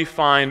 How do we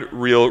find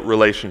real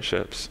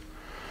relationships?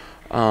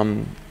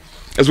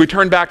 As we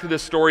turn back to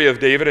this story of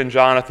David and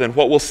Jonathan,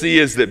 what we'll see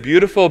is that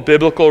beautiful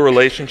biblical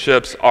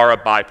relationships are a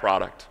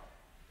byproduct.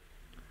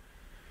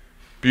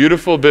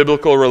 Beautiful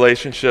biblical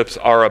relationships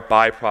are a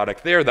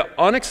byproduct. They are the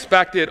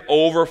unexpected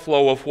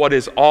overflow of what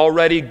is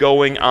already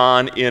going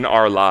on in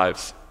our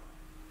lives.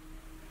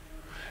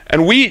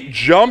 And we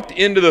jumped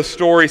into the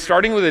story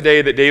starting with the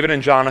day that David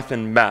and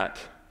Jonathan met.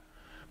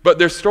 But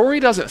their story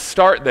doesn't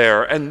start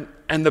there, and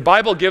the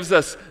Bible gives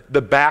us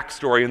the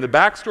backstory, and the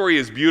backstory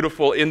is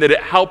beautiful in that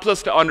it helps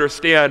us to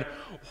understand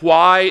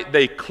why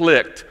they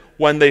clicked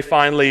when they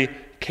finally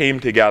came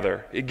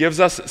together. It gives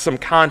us some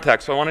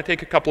context, so I want to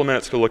take a couple of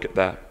minutes to look at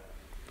that.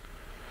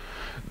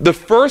 The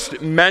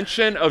first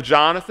mention of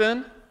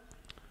Jonathan,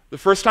 the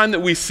first time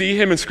that we see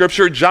him in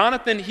Scripture,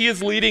 Jonathan, he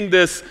is leading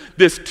this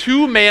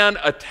two-man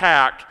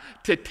attack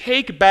to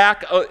take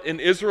back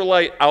an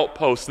Israelite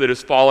outpost that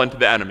has fallen to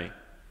the enemy.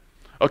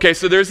 Okay,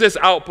 so there's this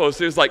outpost,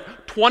 there's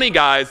like 20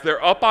 guys,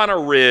 they're up on a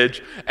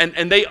ridge,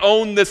 and they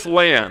own this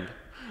land,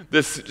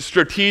 this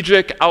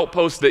strategic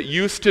outpost that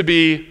used to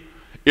be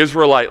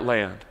Israelite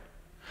land.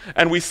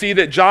 And we see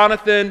that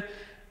Jonathan,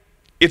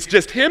 it's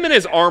just him and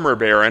his armor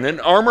bearer, and an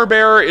armor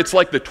bearer, it's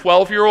like the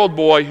 12-year-old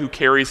boy who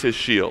carries his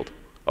shield,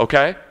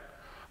 okay?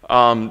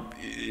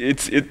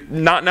 It's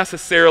not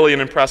necessarily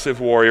an impressive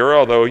warrior,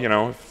 although, you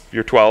know, if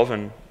you're 12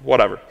 and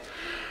whatever.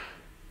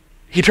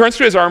 He turns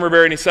to his armor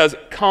bearer and he says,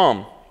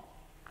 come.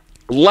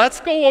 Let's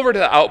go over to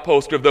the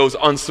outpost of those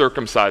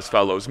uncircumcised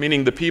fellows,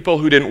 meaning the people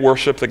who didn't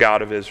worship the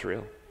God of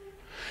Israel.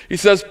 He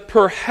says,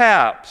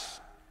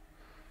 perhaps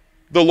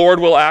the Lord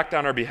will act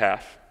on our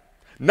behalf.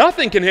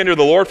 Nothing can hinder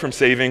the Lord from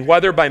saving,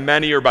 whether by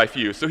many or by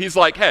few. So he's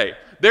like, hey,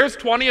 there's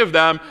 20 of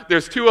them,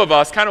 there's 2 of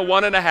us, kind of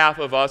 1.5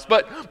 of us,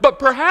 but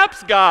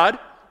perhaps God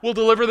will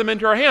deliver them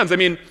into our hands. I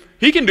mean,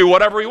 he can do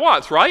whatever he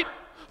wants, right?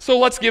 So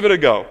let's give it a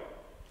go.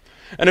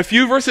 And a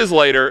few verses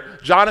later,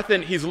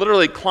 Jonathan, he's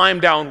literally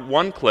climbed down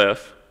one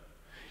cliff.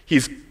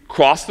 He's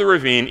crossed the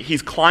ravine.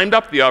 He's climbed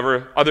up the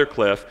other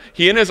cliff.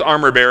 He and his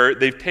armor bearer,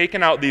 they've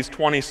taken out these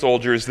 20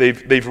 soldiers.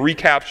 They've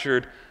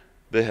recaptured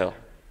the hill.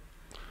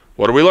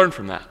 What do we learn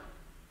from that?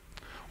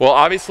 Well,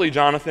 obviously,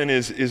 Jonathan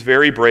is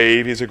very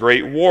brave. He's a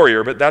great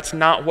warrior, but that's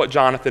not what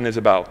Jonathan is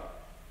about.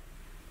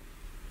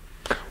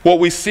 what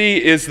we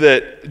see is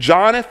that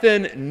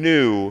Jonathan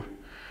knew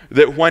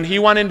that when he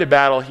went into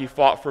battle, he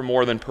fought for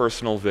more than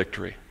personal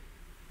victory.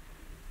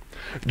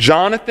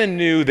 Jonathan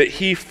knew that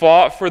he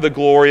fought for the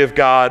glory of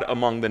God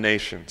among the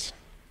nations.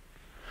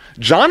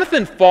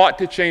 Jonathan fought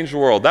to change the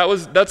world.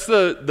 That's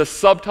the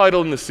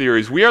subtitle in the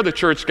series. We are the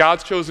church,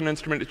 God's chosen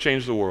instrument to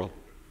change the world.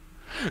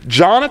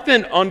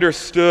 Jonathan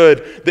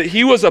understood that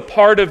he was a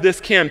part of this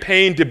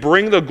campaign to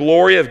bring the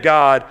glory of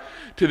God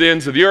to the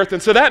ends of the earth.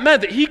 And so that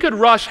meant that he could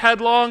rush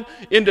headlong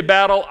into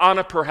battle on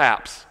a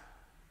perhaps.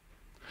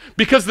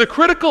 Because the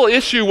critical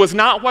issue was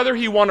not whether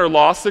he won or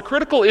lost. The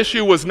critical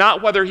issue was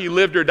not whether he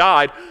lived or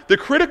died. The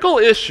critical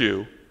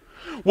issue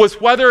was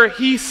whether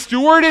he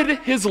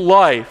stewarded his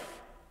life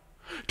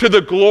to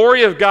the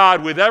glory of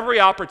God with every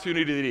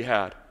opportunity that he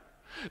had.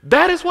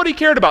 That is what he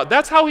cared about.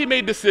 That's how he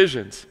made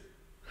decisions.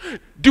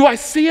 Do I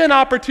see an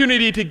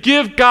opportunity to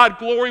give God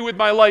glory with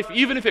my life,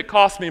 even if it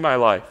costs me my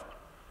life?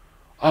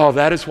 Oh,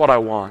 that is what I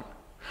want.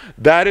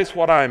 That is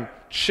what I'm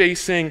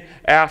chasing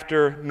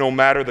after, no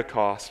matter the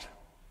cost.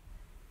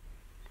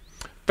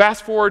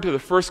 Fast forward to the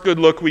first good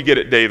look we get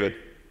at David.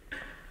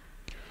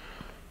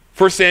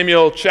 1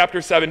 Samuel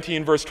chapter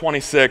 17, verse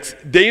 26.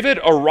 David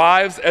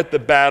arrives at the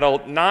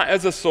battle not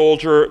as a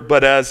soldier,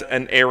 but as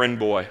an errand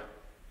boy.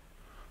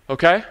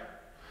 Okay?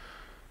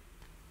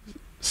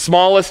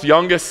 Smallest,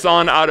 youngest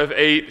son out of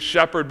 8,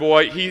 shepherd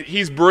boy.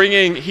 He's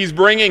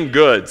bringing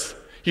goods.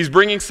 He's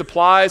bringing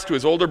supplies to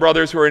his older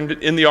brothers who are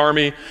in the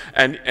army,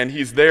 and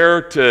he's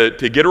there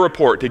to get a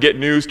report, to get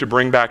news to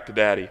bring back to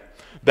daddy.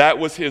 That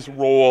was his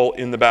role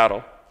in the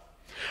battle.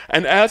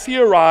 And as he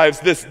arrives,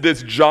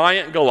 this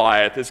giant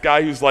Goliath, this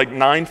guy who's like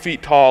 9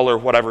 feet tall or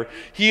whatever,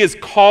 he is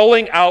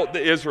calling out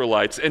the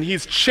Israelites, and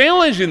he's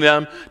challenging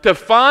them to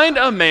find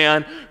a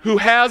man who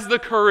has the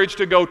courage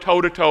to go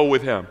toe-to-toe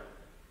with him.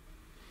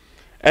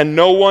 And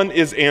no one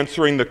is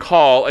answering the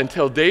call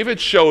until David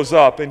shows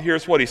up, and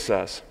here's what he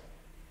says.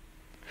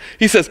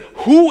 He says,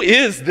 "Who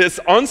is this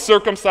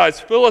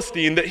uncircumcised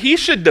Philistine that he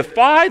should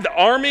defy the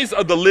armies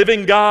of the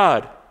living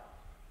God?"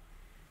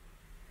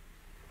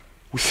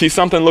 We see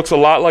something that looks a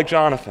lot like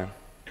Jonathan.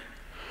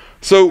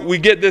 So we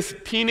get this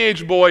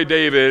teenage boy,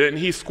 David, and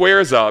he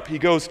squares up. He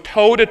goes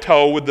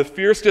toe-to-toe with the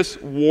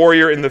fiercest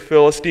warrior in the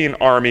Philistine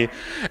army.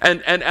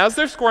 And as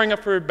they're squaring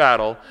up for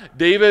battle,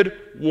 David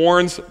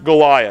warns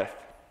Goliath.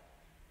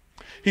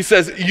 He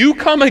says, "You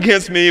come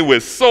against me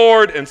with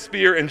sword and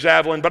spear and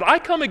javelin, but I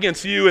come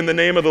against you in the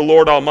name of the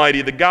Lord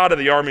Almighty, the God of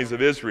the armies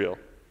of Israel,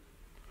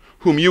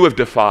 whom you have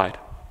defied.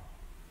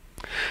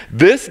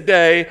 This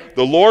day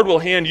the Lord will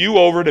hand you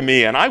over to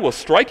me, and I will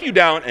strike you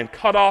down and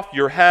cut off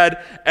your head,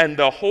 and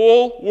the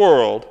whole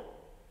world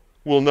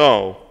will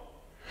know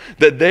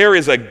that there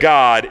is a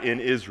God in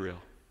Israel."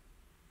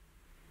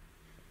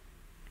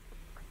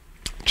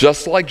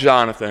 Just like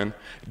Jonathan,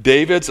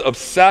 David's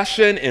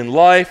obsession in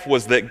life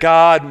was that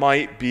God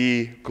might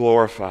be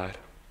glorified.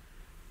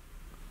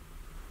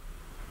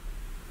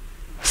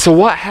 So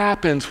what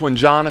happens when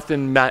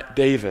Jonathan met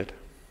David?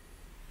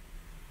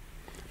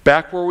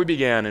 Back where we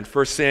began in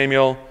 1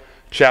 Samuel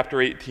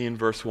chapter 18,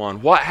 verse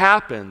 1. What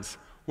happens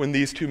when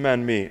these two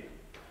men meet?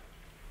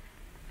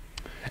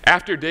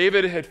 After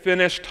David had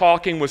finished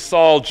talking with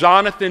Saul,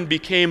 Jonathan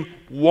became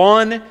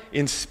one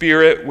in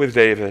spirit with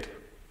David,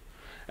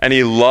 and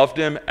he loved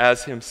him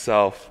as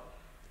himself.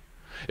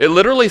 It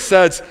literally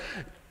says,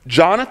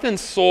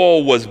 Jonathan's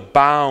soul was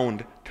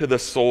bound to the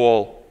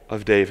soul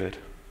of David.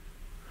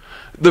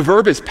 The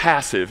verb is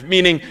passive,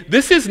 meaning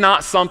this is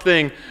not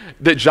something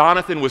that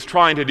Jonathan was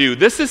trying to do.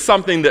 This is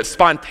something that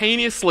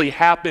spontaneously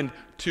happened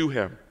to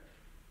him.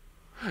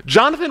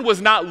 Jonathan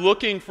was not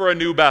looking for a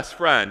new best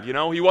friend. You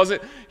know, he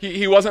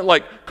wasn't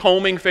like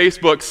combing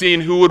Facebook,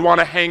 seeing who would want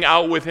to hang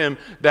out with him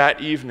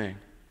that evening.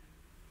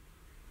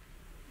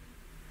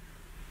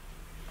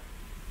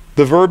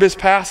 The verb is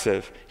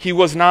passive. He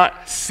was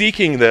not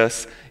seeking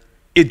this.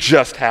 It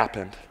just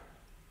happened.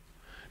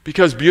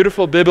 Because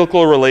beautiful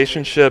biblical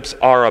relationships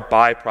are a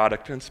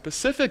byproduct, and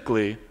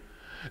specifically,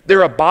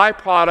 they're a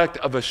byproduct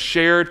of a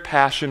shared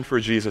passion for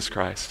Jesus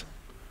Christ.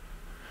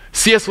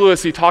 C.S.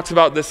 Lewis, he talks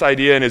about this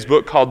idea in his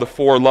book called The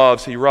Four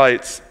Loves. He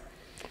writes,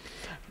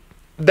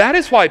 "That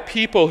is why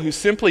people who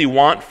simply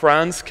want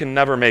friends can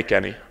never make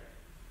any."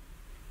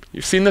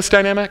 You've seen this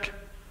dynamic?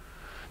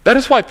 That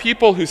is why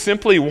people who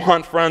simply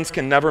want friends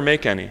can never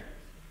make any.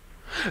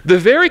 The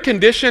very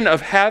condition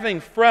of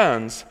having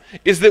friends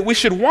is that we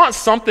should want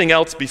something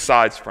else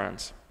besides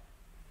friends.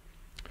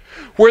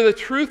 Where the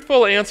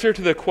truthful answer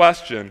to the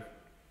question,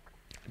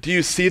 "Do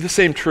you see the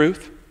same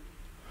truth?"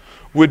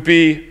 would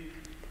be,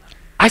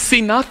 "I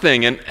see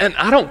nothing, and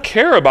I don't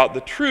care about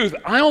the truth.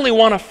 I only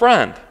want a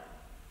friend."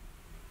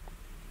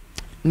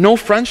 No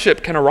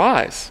friendship can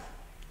arise,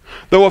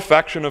 though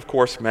affection, of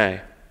course,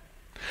 may.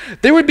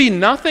 There would be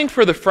nothing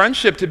for the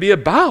friendship to be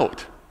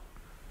about.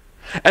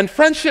 And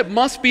friendship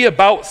must be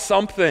about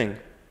something,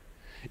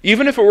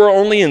 even if it were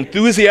only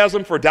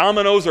enthusiasm for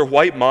dominoes or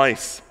white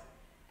mice.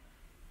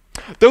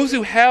 Those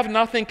who have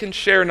nothing can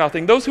share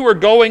nothing. Those who are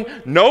going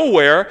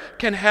nowhere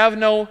can have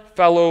no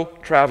fellow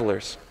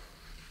travelers.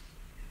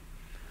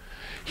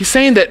 He's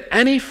saying that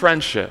any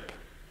friendship,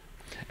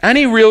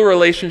 any real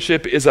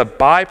relationship is a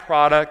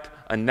byproduct,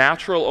 a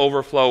natural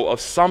overflow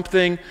of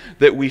something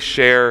that we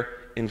share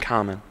in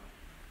common.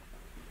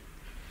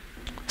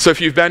 So if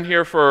you've been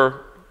here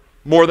for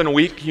more than a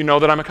week, you know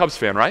that I'm a Cubs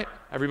fan, right?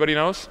 Everybody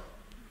knows?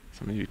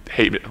 Some of you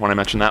hate it when I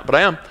mention that, but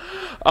I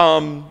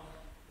am.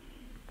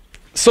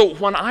 So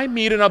when I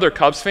meet another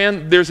Cubs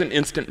fan, there's an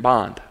instant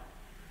bond.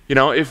 You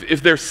know,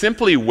 if they're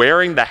simply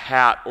wearing the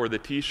hat or the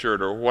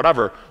t-shirt or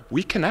whatever,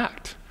 we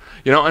connect.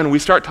 You know, and we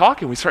start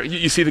talking.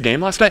 You see the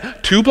game last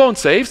night? 2 blown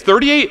saves,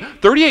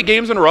 38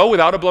 games in a row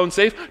without a blown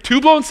save.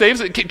 2 blown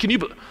saves. Can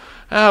you?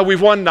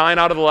 We've won 9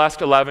 out of the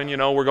last 11. You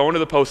know, we're going to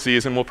the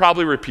postseason. We'll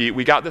probably repeat.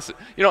 We got this.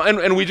 You know,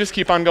 and we just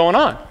keep on going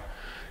on.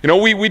 You know,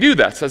 we do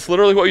that. That's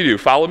literally what we do.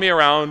 Follow me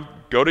around.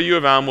 Go to U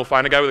of M. We'll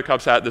find a guy with a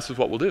Cubs hat. This is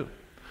what we'll do.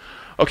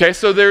 Okay,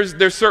 so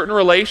there's certain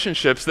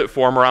relationships that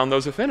form around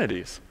those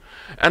affinities.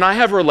 And I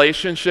have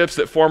relationships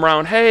that form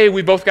around, hey,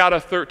 we both got a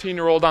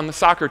 13-year-old on the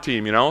soccer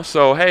team, you know,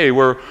 so hey,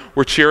 we're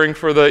cheering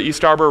for the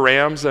East Arbor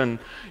Rams, and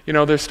you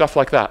know, there's stuff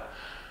like that.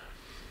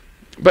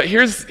 But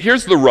here's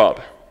the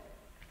rub.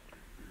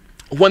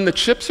 When the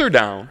chips are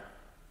down,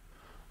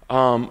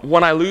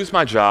 when I lose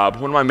my job,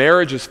 when my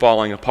marriage is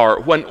falling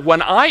apart,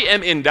 when I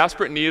am in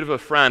desperate need of a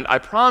friend, I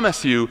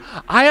promise you,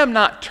 I am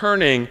not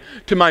turning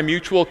to my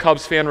mutual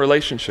Cubs fan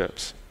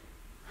relationships.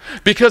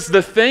 Because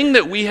the thing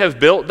that we have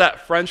built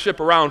that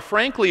friendship around,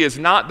 frankly, is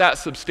not that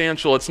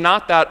substantial. It's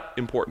not that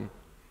important.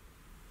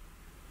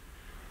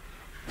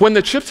 When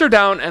the chips are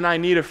down and I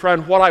need a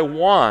friend, what I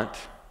want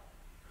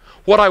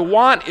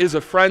is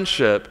a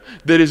friendship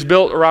that is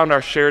built around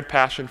our shared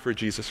passion for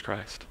Jesus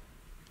Christ.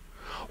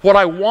 What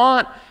I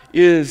want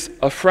is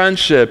a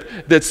friendship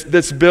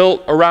that's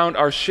built around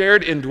our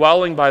shared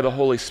indwelling by the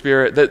Holy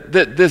Spirit, that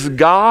this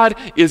God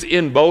is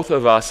in both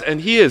of us,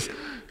 and He is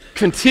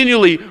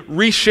continually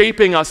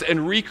reshaping us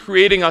and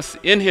recreating us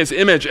in His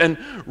image and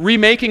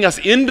remaking us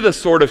into the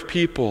sort of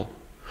people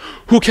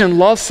who can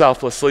love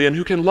selflessly and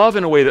who can love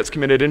in a way that's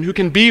committed and who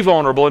can be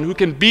vulnerable and who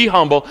can be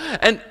humble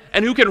and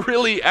who can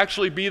really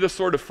actually be the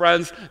sort of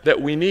friends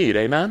that we need.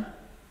 Amen?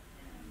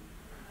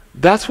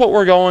 That's what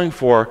we're going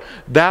for.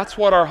 That's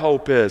what our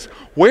hope is.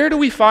 Where do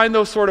we find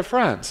those sort of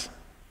friends?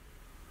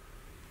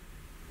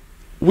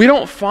 We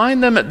don't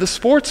find them at the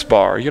sports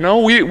bar, you know.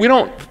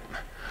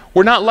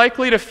 We're not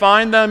likely to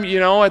find them, you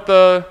know, at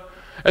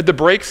the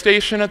break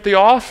station at the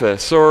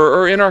office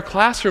or in our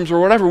classrooms or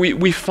whatever.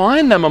 We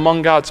find them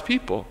among God's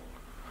people.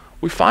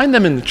 We find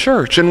them in the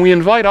church, and we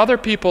invite other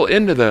people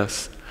into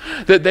this,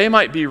 that they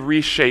might be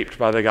reshaped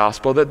by the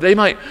gospel, that they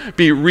might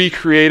be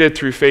recreated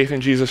through faith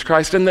in Jesus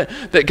Christ, and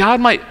that God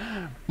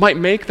might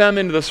make them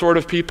into the sort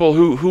of people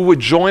who would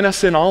join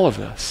us in all of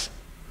this,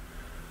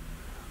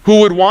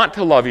 who would want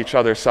to love each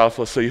other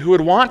selflessly, who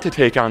would want to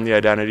take on the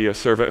identity of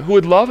servant, who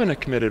would love in a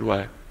committed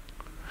way.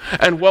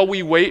 And while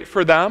we wait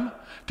for them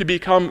to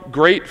become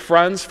great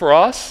friends for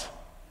us,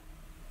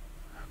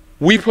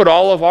 we put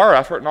all of our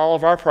effort and all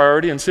of our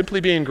priority in simply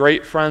being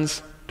great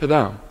friends to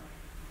them.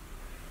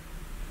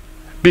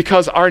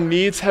 Because our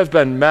needs have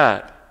been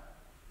met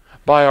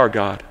by our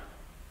God.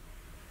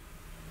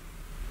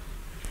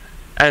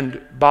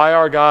 And by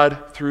our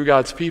God through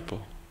God's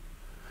people.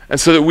 And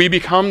so that we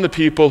become the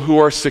people who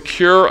are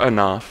secure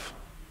enough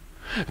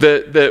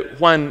that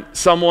when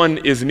someone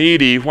is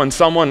needy, when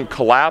someone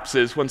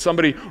collapses, when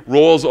somebody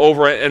rolls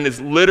over and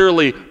is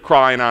literally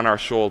crying on our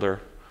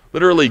shoulder,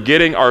 literally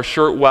getting our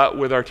shirt wet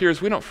with our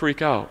tears, we don't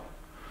freak out.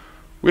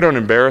 We don't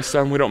embarrass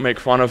them. We don't make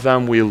fun of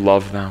them. We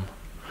love them.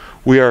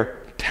 We are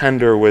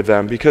tender with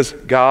them because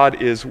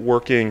God is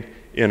working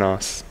in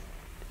us.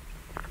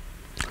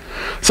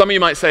 Some of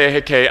you might say,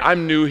 hey, Kay,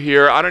 I'm new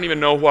here. I don't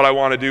even know what I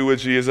want to do with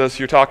Jesus.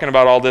 You're talking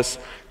about all this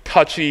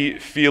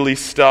touchy-feely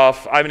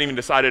stuff. I haven't even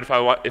decided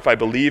if I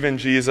believe in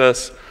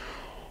Jesus,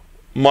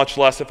 much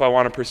less if I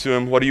want to pursue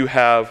Him. What do you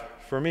have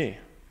for me?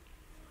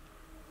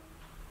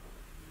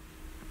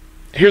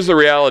 Here's the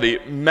reality.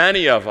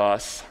 Many of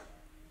us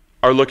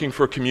are looking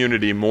for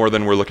community more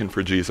than we're looking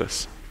for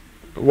Jesus.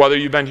 Whether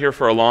you've been here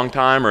for a long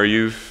time or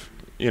you've,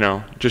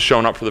 just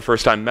shown up for the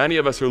first time, many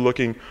of us are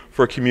looking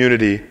for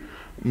community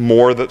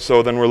more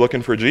so than we're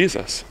looking for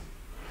Jesus.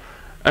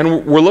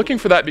 And we're looking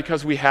for that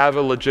because we have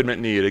a legitimate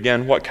need.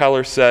 Again, what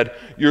Keller said,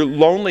 you're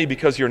lonely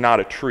because you're not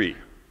a tree.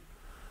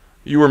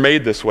 You were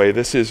made this way.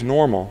 This is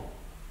normal.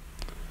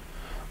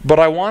 But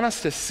I want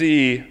us to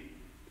see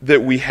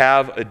that we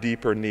have a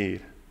deeper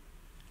need.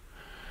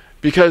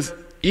 Because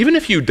even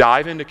if you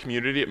dive into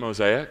community at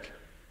Mosaic,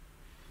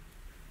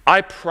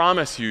 I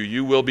promise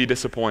you will be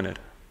disappointed.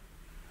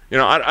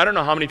 I don't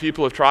know how many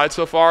people have tried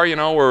so far,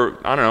 we're,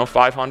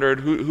 500,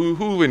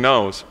 who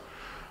knows?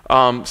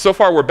 So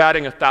far, we're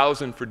batting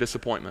 1,000 for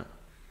disappointment.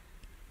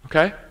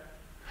 Okay?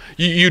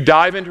 You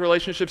dive into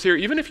relationships here,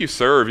 even if you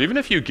serve, even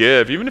if you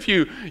give, even if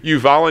you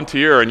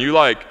volunteer, and you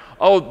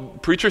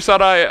preacher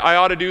said I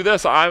ought to do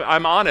this.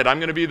 I'm on it. I'm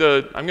going to be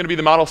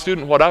the model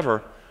student,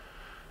 whatever.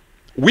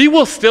 We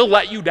will still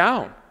let you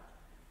down,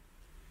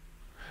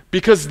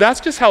 because that's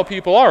just how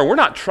people are. We're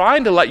not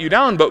trying to let you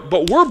down,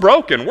 but we're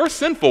broken. We're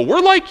sinful.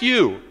 We're like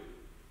you.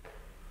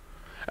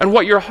 And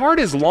what your heart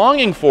is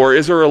longing for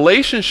is a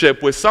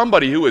relationship with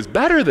somebody who is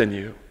better than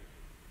you,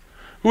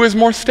 who is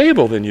more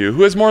stable than you,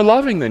 who is more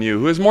loving than you,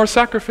 who is more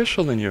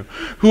sacrificial than you,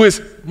 who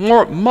is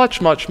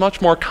much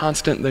more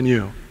constant than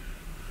you.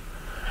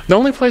 The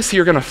only place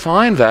you're going to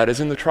find that is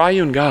in the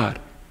triune God.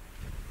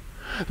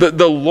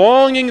 The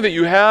longing that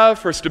you have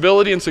for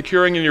stability and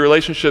securing in your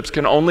relationships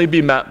can only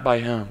be met by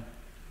Him.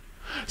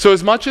 So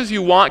as much as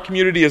you want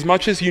community, as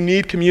much as you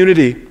need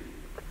community,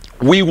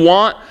 we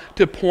want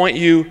to point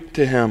you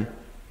to Him.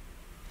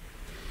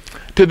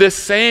 To this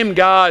same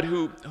God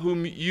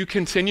whom you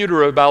continue to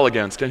rebel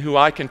against and who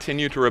I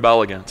continue to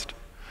rebel against.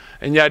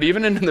 And yet,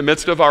 even in the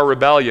midst of our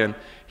rebellion,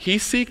 He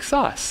seeks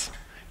us.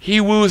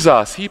 He woos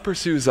us. He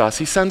pursues us.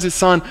 He sends His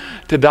Son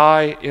to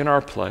die in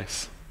our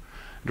place,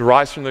 to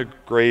rise from the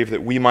grave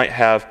that we might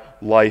have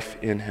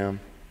life in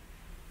Him.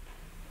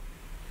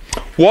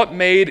 What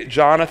made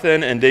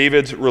Jonathan and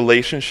David's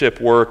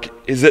relationship work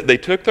is that they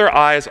took their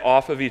eyes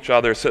off of each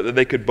other so that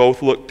they could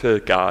both look to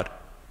God.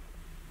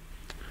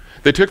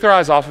 They took their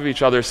eyes off of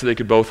each other so they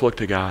could both look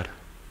to God.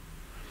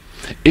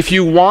 If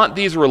you want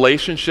these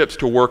relationships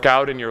to work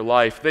out in your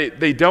life,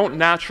 they don't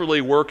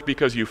naturally work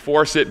because you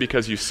force it,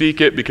 because you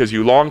seek it, because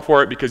you long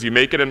for it, because you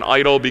make it an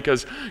idol,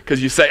 because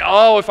you say,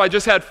 oh, if I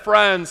just had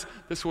friends,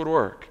 this would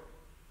work.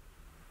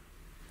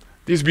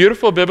 These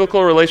beautiful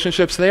biblical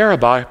relationships, they are a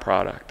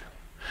byproduct.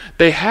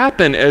 They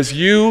happen as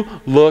you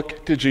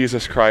look to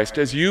Jesus Christ,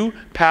 as you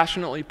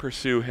passionately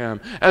pursue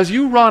Him, as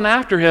you run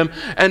after Him,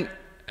 and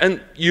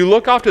you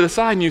look off to the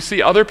side and you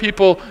see other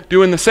people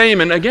doing the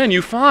same. And again,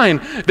 you find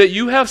that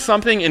you have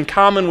something in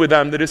common with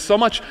them that is so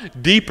much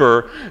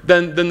deeper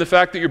than the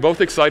fact that you're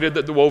both excited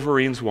that the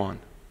Wolverines won.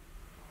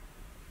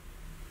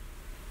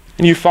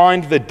 And you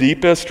find the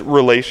deepest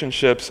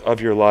relationships of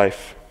your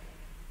life,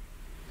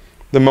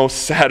 the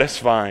most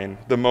satisfying,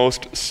 the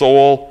most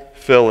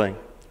soul-filling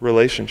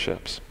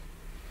relationships.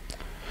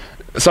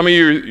 Some of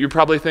you, you're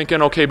probably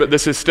thinking, okay, but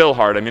this is still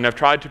hard. I mean, I've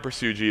tried to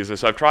pursue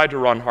Jesus. I've tried to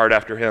run hard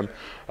after Him.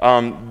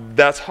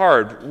 That's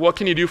hard. What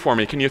can you do for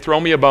me? Can you throw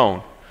me a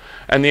bone?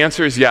 And the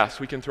answer is yes,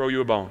 we can throw you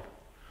a bone.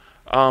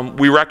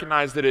 We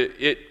recognize that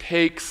it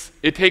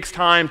takes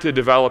time to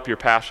develop your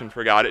passion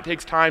for God. It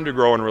takes time to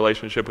grow in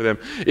relationship with Him.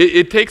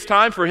 It takes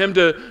time for Him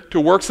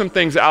to work some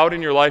things out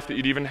in your life that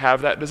you'd even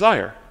have that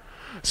desire.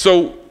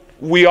 So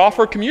we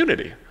offer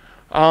community.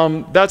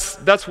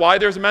 That's why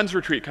there's a men's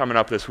retreat coming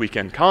up this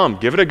weekend. Come,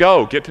 give it a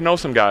go, get to know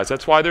some guys.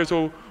 That's why there's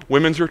a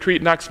women's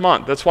retreat next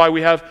month. That's why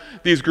we have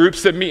these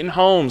groups that meet in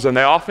homes and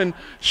they often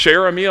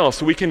share a meal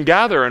so we can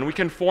gather and we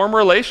can form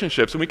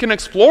relationships and we can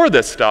explore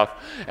this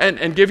stuff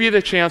and give you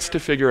the chance to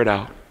figure it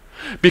out.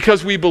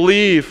 Because we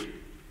believe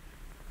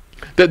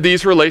that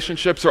these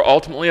relationships are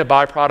ultimately a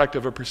byproduct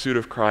of a pursuit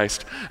of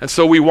Christ. And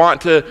so we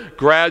want to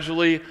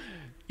gradually,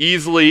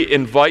 easily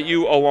invite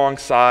you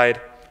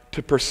alongside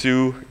to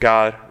pursue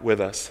God with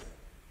us.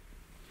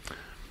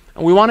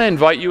 And we want to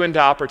invite you into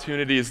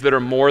opportunities that are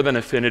more than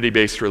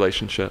affinity-based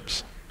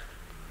relationships.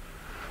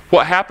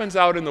 What happens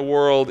out in the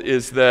world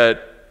is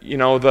that,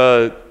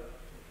 the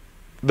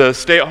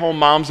stay-at-home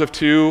moms of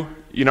two,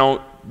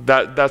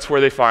 that's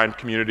where they find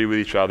community with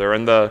each other.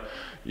 And the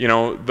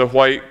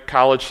white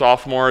college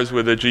sophomores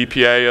with a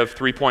GPA of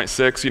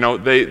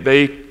 3.6,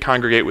 they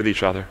congregate with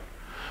each other.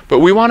 But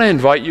we want to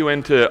invite you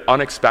into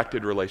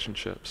unexpected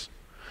relationships.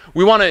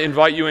 We want to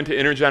invite you into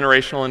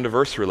intergenerational and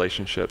diverse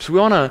relationships. We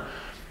want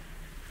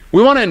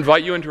to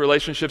invite you into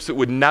relationships that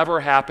would never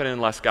happen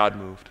unless God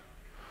moved.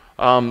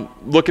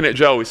 Looking at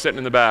Joe, he's sitting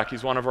in the back.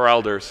 He's one of our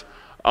elders.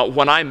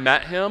 When I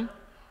met him,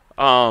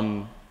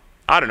 I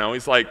don't know,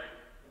 he's like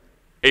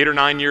 8 or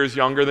 9 years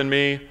younger than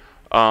me.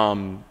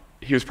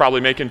 He was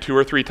probably making 2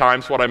 or 3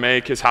 times what I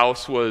make. His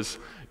house was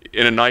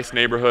in a nice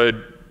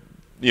neighborhood,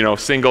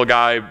 single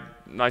guy,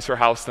 nicer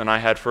house than I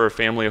had for a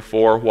family of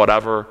 4,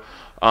 whatever.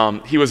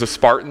 He was a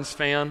Spartans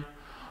fan.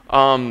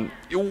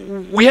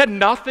 We had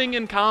nothing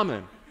in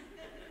common.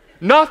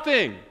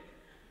 Nothing.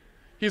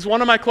 He's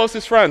one of my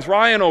closest friends,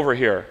 Ryan over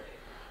here.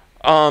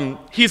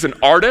 He's an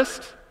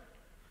artist.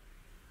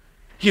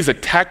 He's a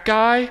tech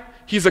guy.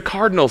 He's a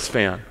Cardinals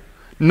fan.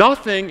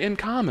 Nothing in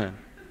common.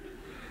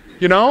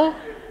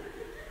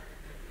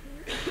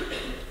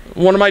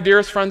 One of my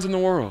dearest friends in the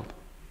world.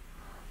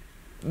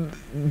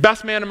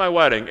 Best man at my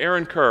wedding,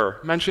 Aaron Kerr.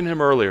 Mentioned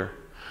him earlier.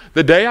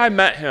 The day I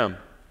met him,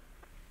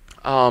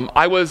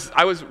 I was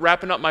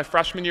wrapping up my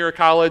freshman year of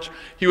college.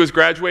 He was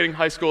graduating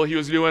high school. He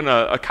was doing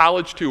a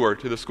college tour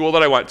to the school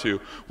that I went to,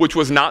 which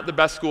was not the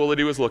best school that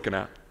he was looking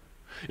at.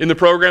 In the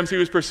programs he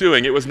was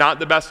pursuing, it was not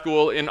the best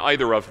school in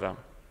either of them.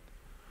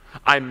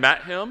 I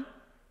met him.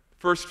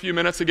 First few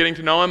minutes of getting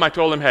to know him, I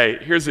told him, hey,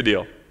 here's the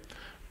deal.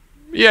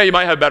 Yeah, you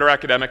might have better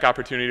academic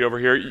opportunity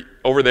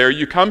over there.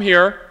 You come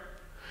here.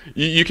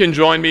 You can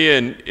join me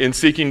in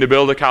seeking to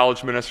build a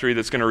college ministry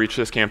that's going to reach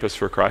this campus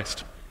for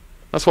Christ.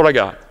 That's what I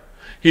got.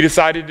 He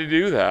decided to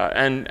do that,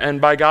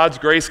 and by God's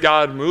grace,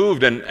 God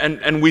moved,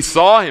 and we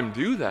saw him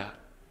do that.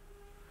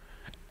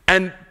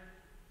 And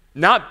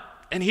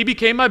he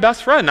became my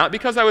best friend, not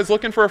because I was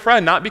looking for a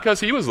friend, not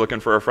because he was looking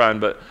for a friend,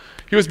 but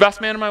he was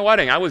best man in my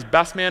wedding. I was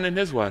best man in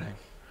his wedding.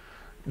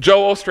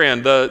 Joe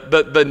Ostrand,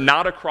 the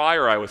not a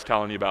crier I was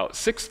telling you about,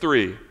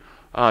 6'3",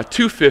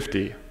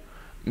 250,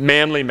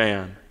 manly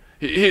man.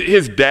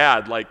 His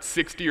dad, like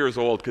 60 years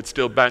old, could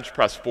still bench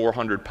press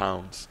 400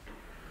 pounds.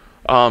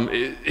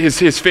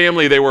 His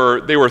family, they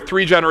were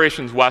 3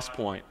 generations West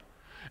Point.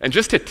 And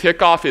just to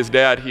tick off his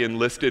dad, he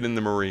enlisted in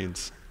the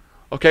Marines.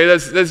 Okay,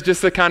 that's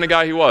just the kind of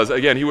guy he was.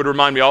 Again, he would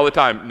remind me all the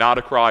time, not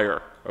a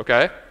crier,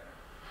 okay?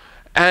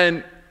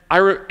 And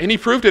he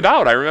proved it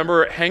out. I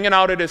remember hanging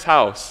out at his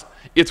house.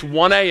 It's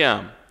 1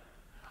 a.m.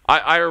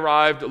 I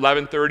arrived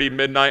 11:30,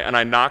 midnight, and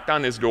I knocked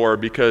on his door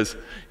because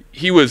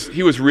he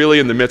was really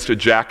in the midst of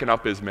jacking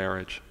up his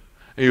marriage.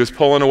 He was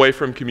pulling away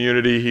from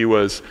community. He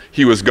was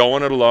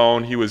going it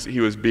alone. He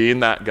was being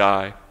that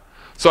guy.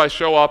 So I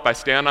show up, I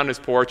stand on his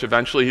porch.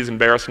 Eventually he's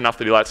embarrassed enough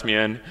that he lets me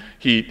in.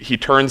 He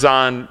turns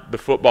on the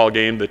football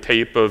game, the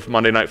tape of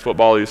Monday Night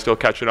Football he was still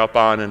catching up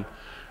on,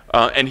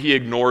 and he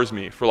ignores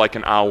me for like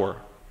an hour,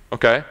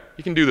 okay?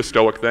 He can do the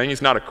stoic thing.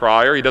 He's not a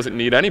crier. He doesn't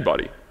need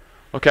anybody,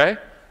 okay?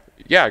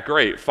 Yeah,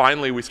 great.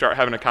 Finally we start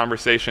having a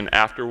conversation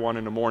after 1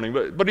 in the morning,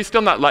 but he's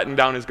still not letting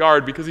down his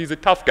guard because he's a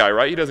tough guy,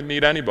 right? He doesn't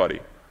need anybody.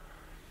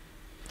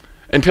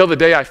 Until the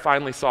day I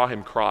finally saw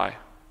him cry.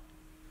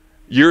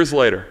 Years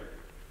later,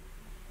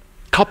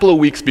 couple of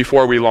weeks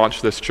before we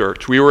launched this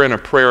church, we were in a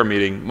prayer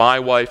meeting, my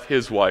wife,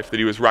 his wife, that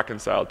he was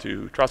reconciled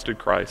to, who trusted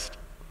Christ.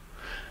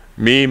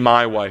 Me,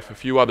 my wife, a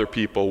few other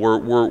people,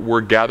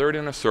 we're gathered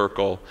in a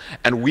circle,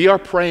 and we are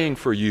praying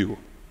for you.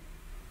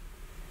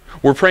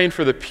 We're praying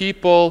for the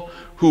people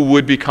who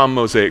would become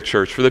Mosaic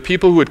Church, for the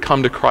people who would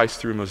come to Christ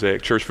through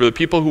Mosaic Church, for the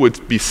people who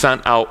would be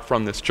sent out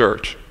from this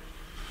church.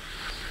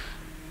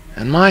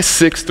 And my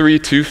 6'3",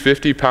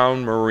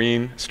 250-pound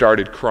Marine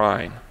started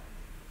crying.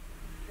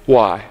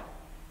 Why?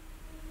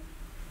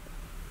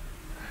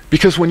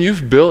 Because when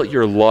you've built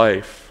your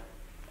life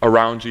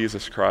around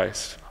Jesus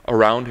Christ,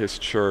 around his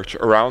church,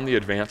 around the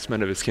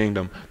advancement of his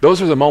kingdom,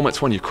 those are the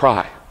moments when you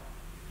cry.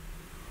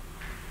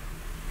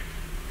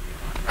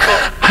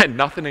 I had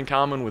nothing in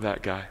common with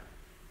that guy.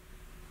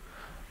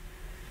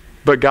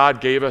 But God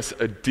gave us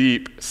a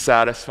deep,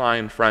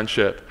 satisfying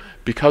friendship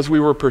because we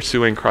were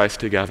pursuing Christ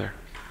together.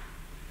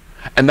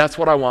 And that's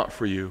what I want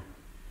for you.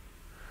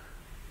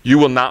 You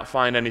will not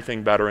find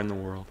anything better in the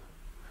world.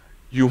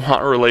 You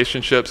want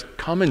relationships?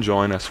 Come and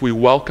join us. We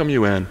welcome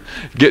you in.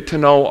 Get to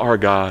know our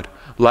God.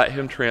 Let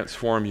him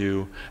transform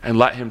you, and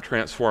let him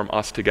transform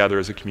us together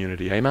as a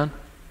community. Amen?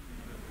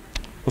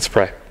 Let's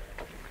pray.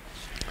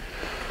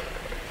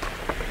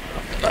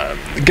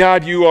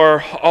 God, you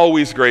are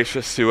always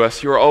gracious to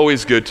us. You are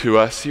always good to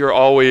us. You're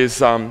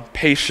always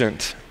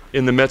patient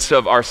in the midst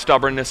of our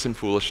stubbornness and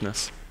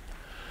foolishness.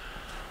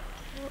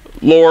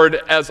 Lord,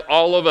 as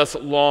all of us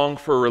long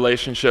for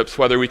relationships,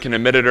 whether we can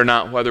admit it or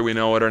not, whether we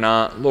know it or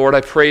not, Lord,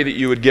 I pray that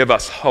you would give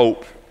us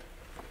hope,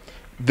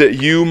 that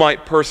you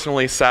might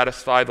personally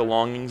satisfy the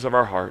longings of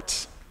our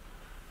hearts,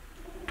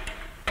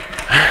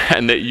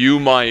 and that you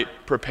might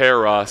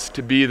prepare us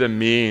to be the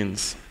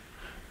means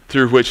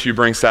through which you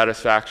bring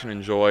satisfaction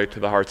and joy to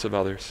the hearts of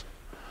others.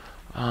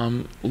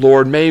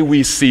 Lord, may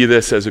we see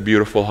this as a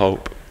beautiful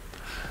hope,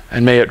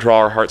 and may it draw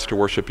our hearts to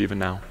worship even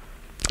now.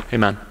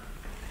 Amen.